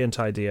brilliant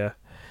idea.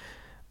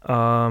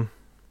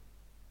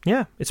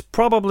 It's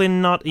probably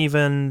not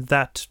even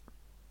that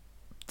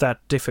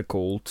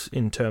difficult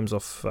in terms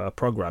of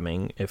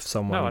programming if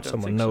someone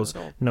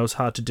knows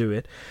how to do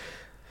it.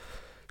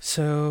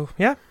 So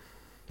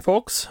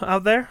folks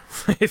out there,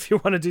 if you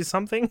want to do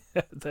something,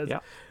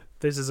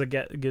 this is a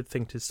good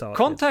thing to start.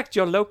 Contact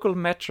your local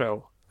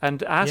Metro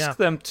and ask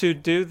them to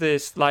do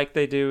this like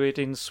they do it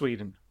in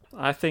Sweden.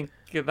 I think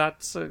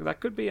that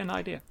could be an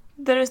idea.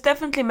 There is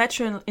definitely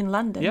Metro in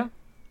London. Yeah.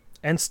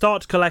 And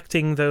start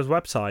collecting those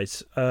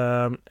websites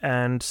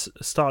and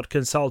start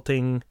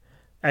consulting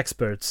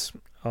experts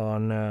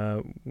on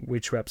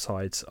which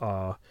websites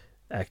are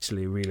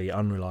actually really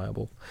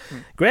unreliable.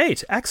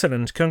 Great,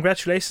 excellent.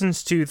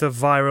 Congratulations to the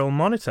Viral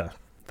Monitor.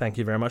 Thank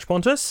you very much,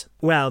 Pontus.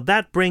 Well,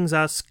 that brings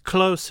us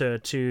closer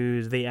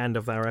to the end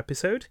of our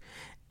episode.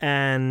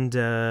 And,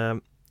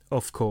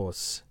 of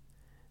course,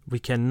 we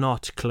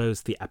cannot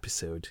close the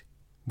episode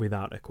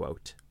without a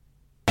quote.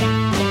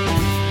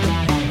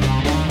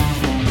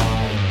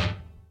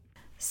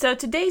 So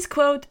today's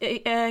quote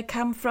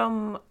come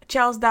from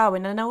Charles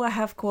Darwin. I know I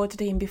have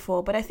quoted him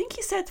before, but I think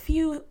he said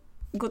few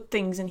good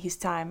things in his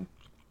time.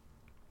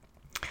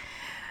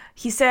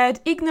 He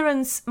said,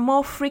 "Ignorance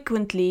more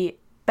frequently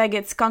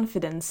begets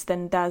confidence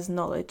than does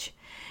knowledge.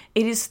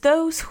 It is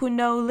those who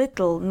know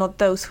little, not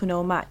those who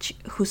know much,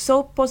 who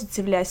so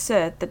positively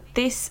assert that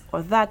this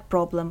or that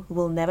problem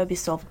will never be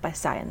solved by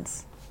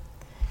science."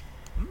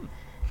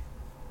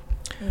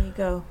 There you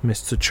go.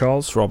 Mr.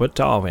 Charles Robert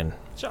Darwin.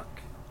 Chuck.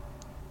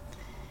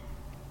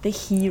 The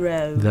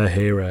hero. The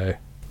hero.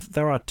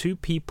 There are two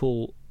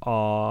people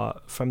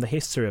from the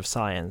history of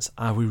science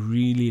I would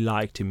really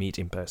like to meet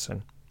in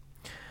person.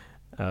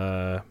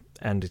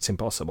 And it's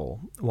impossible.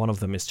 One of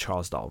them is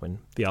Charles Darwin.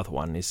 The other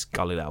one is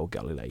Galileo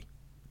Galilei.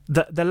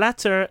 The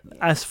latter,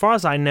 as far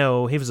as I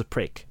know, he was a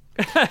prick.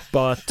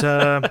 But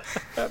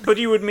but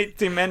you would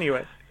meet him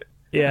anyway.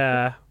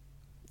 Yeah.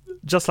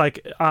 Just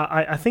like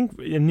I think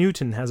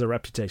Newton has a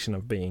reputation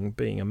of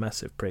being a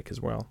massive prick as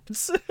well.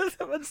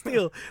 But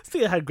still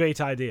had great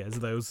ideas,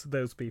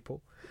 those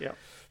people. Yeah.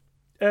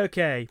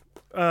 Okay.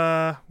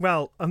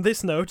 Well, on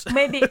this note,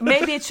 maybe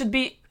it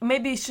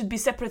should be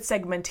separate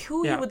segment.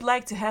 Who you would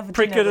like to have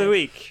prick of the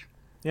week?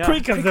 Yeah.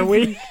 Prick of the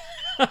week.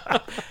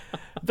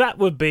 That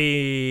would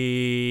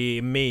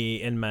be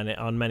me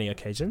on many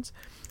occasions,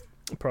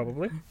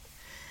 probably.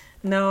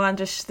 No,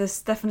 Anders,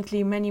 there's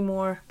definitely many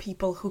more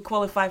people who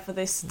qualify for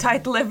this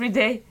title every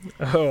day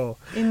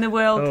in the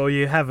world. Oh,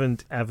 you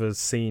haven't ever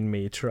seen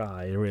me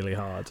try really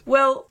hard.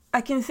 Well,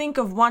 I can think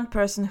of one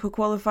person who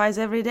qualifies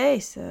every day,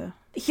 so...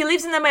 He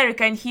lives in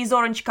America and he's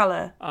orange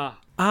color.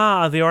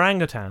 The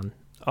orangutan.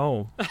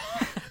 Oh,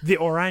 the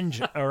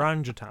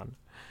orangutan.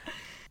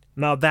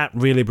 Now that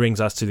really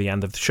brings us to the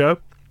end of the show.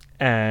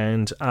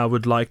 And I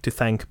would like to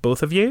thank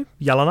both of you,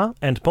 Jelena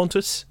and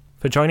Pontus,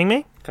 for joining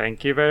me.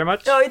 Thank you very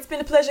much. Oh, it's been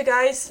a pleasure,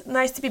 guys.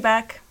 Nice to be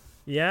back.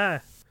 Yeah.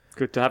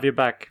 Good to have you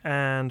back.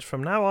 And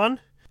from now on,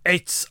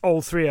 it's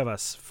all three of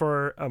us,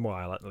 for a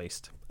while at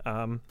least.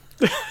 For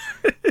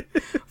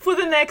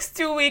the next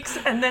 2 weeks,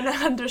 and then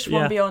Anders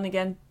won't be on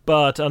again.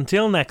 But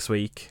until next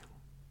week,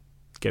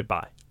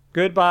 goodbye.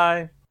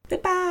 Goodbye.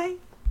 Goodbye.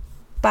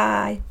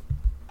 Bye.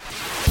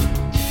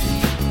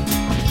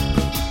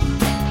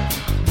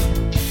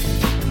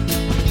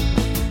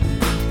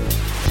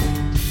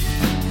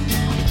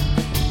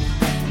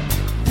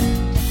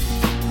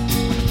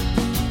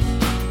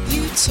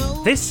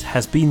 This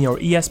has been your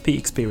ESP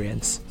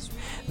experience.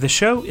 The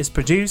show is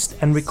produced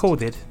and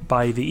recorded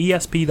by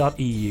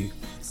TheESP.eu.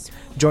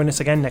 Join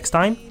us again next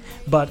time,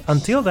 but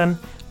until then,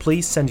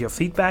 please send your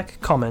feedback,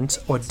 comments,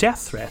 or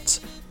death threats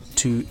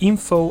to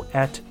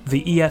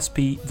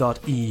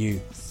info@theesp.eu.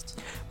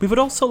 We would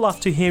also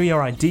love to hear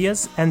your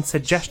ideas and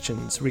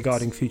suggestions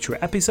regarding future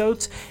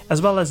episodes,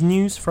 as well as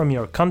news from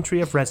your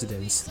country of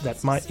residence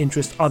that might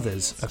interest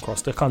others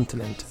across the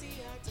continent.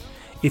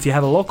 If you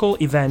have a local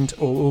event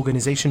or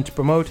organization to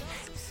promote,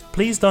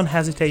 please don't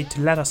hesitate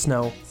to let us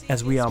know,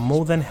 as we are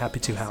more than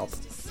happy to help.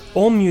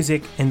 All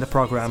music in the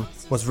program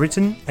was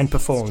written and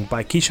performed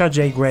by Keisha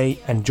J. Gray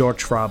and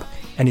George Schwab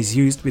and is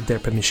used with their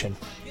permission.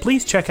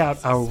 Please check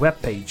out our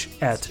webpage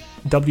at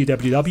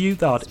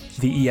www.theesp.eu,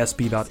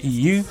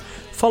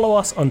 follow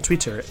us on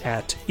Twitter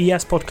at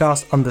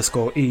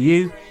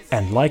espodcast_EU,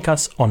 and like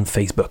us on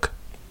Facebook.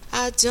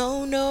 I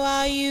don't know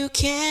how you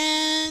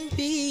can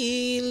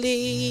believe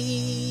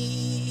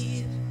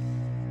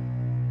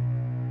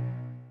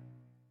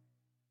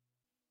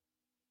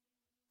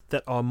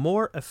that are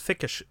more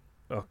efficacious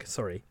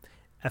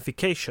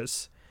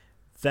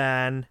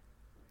than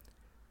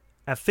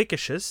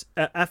efficacious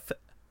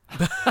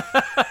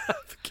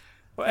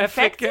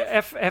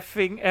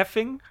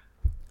effing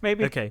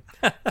maybe. Okay.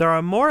 There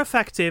are more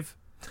effective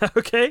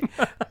okay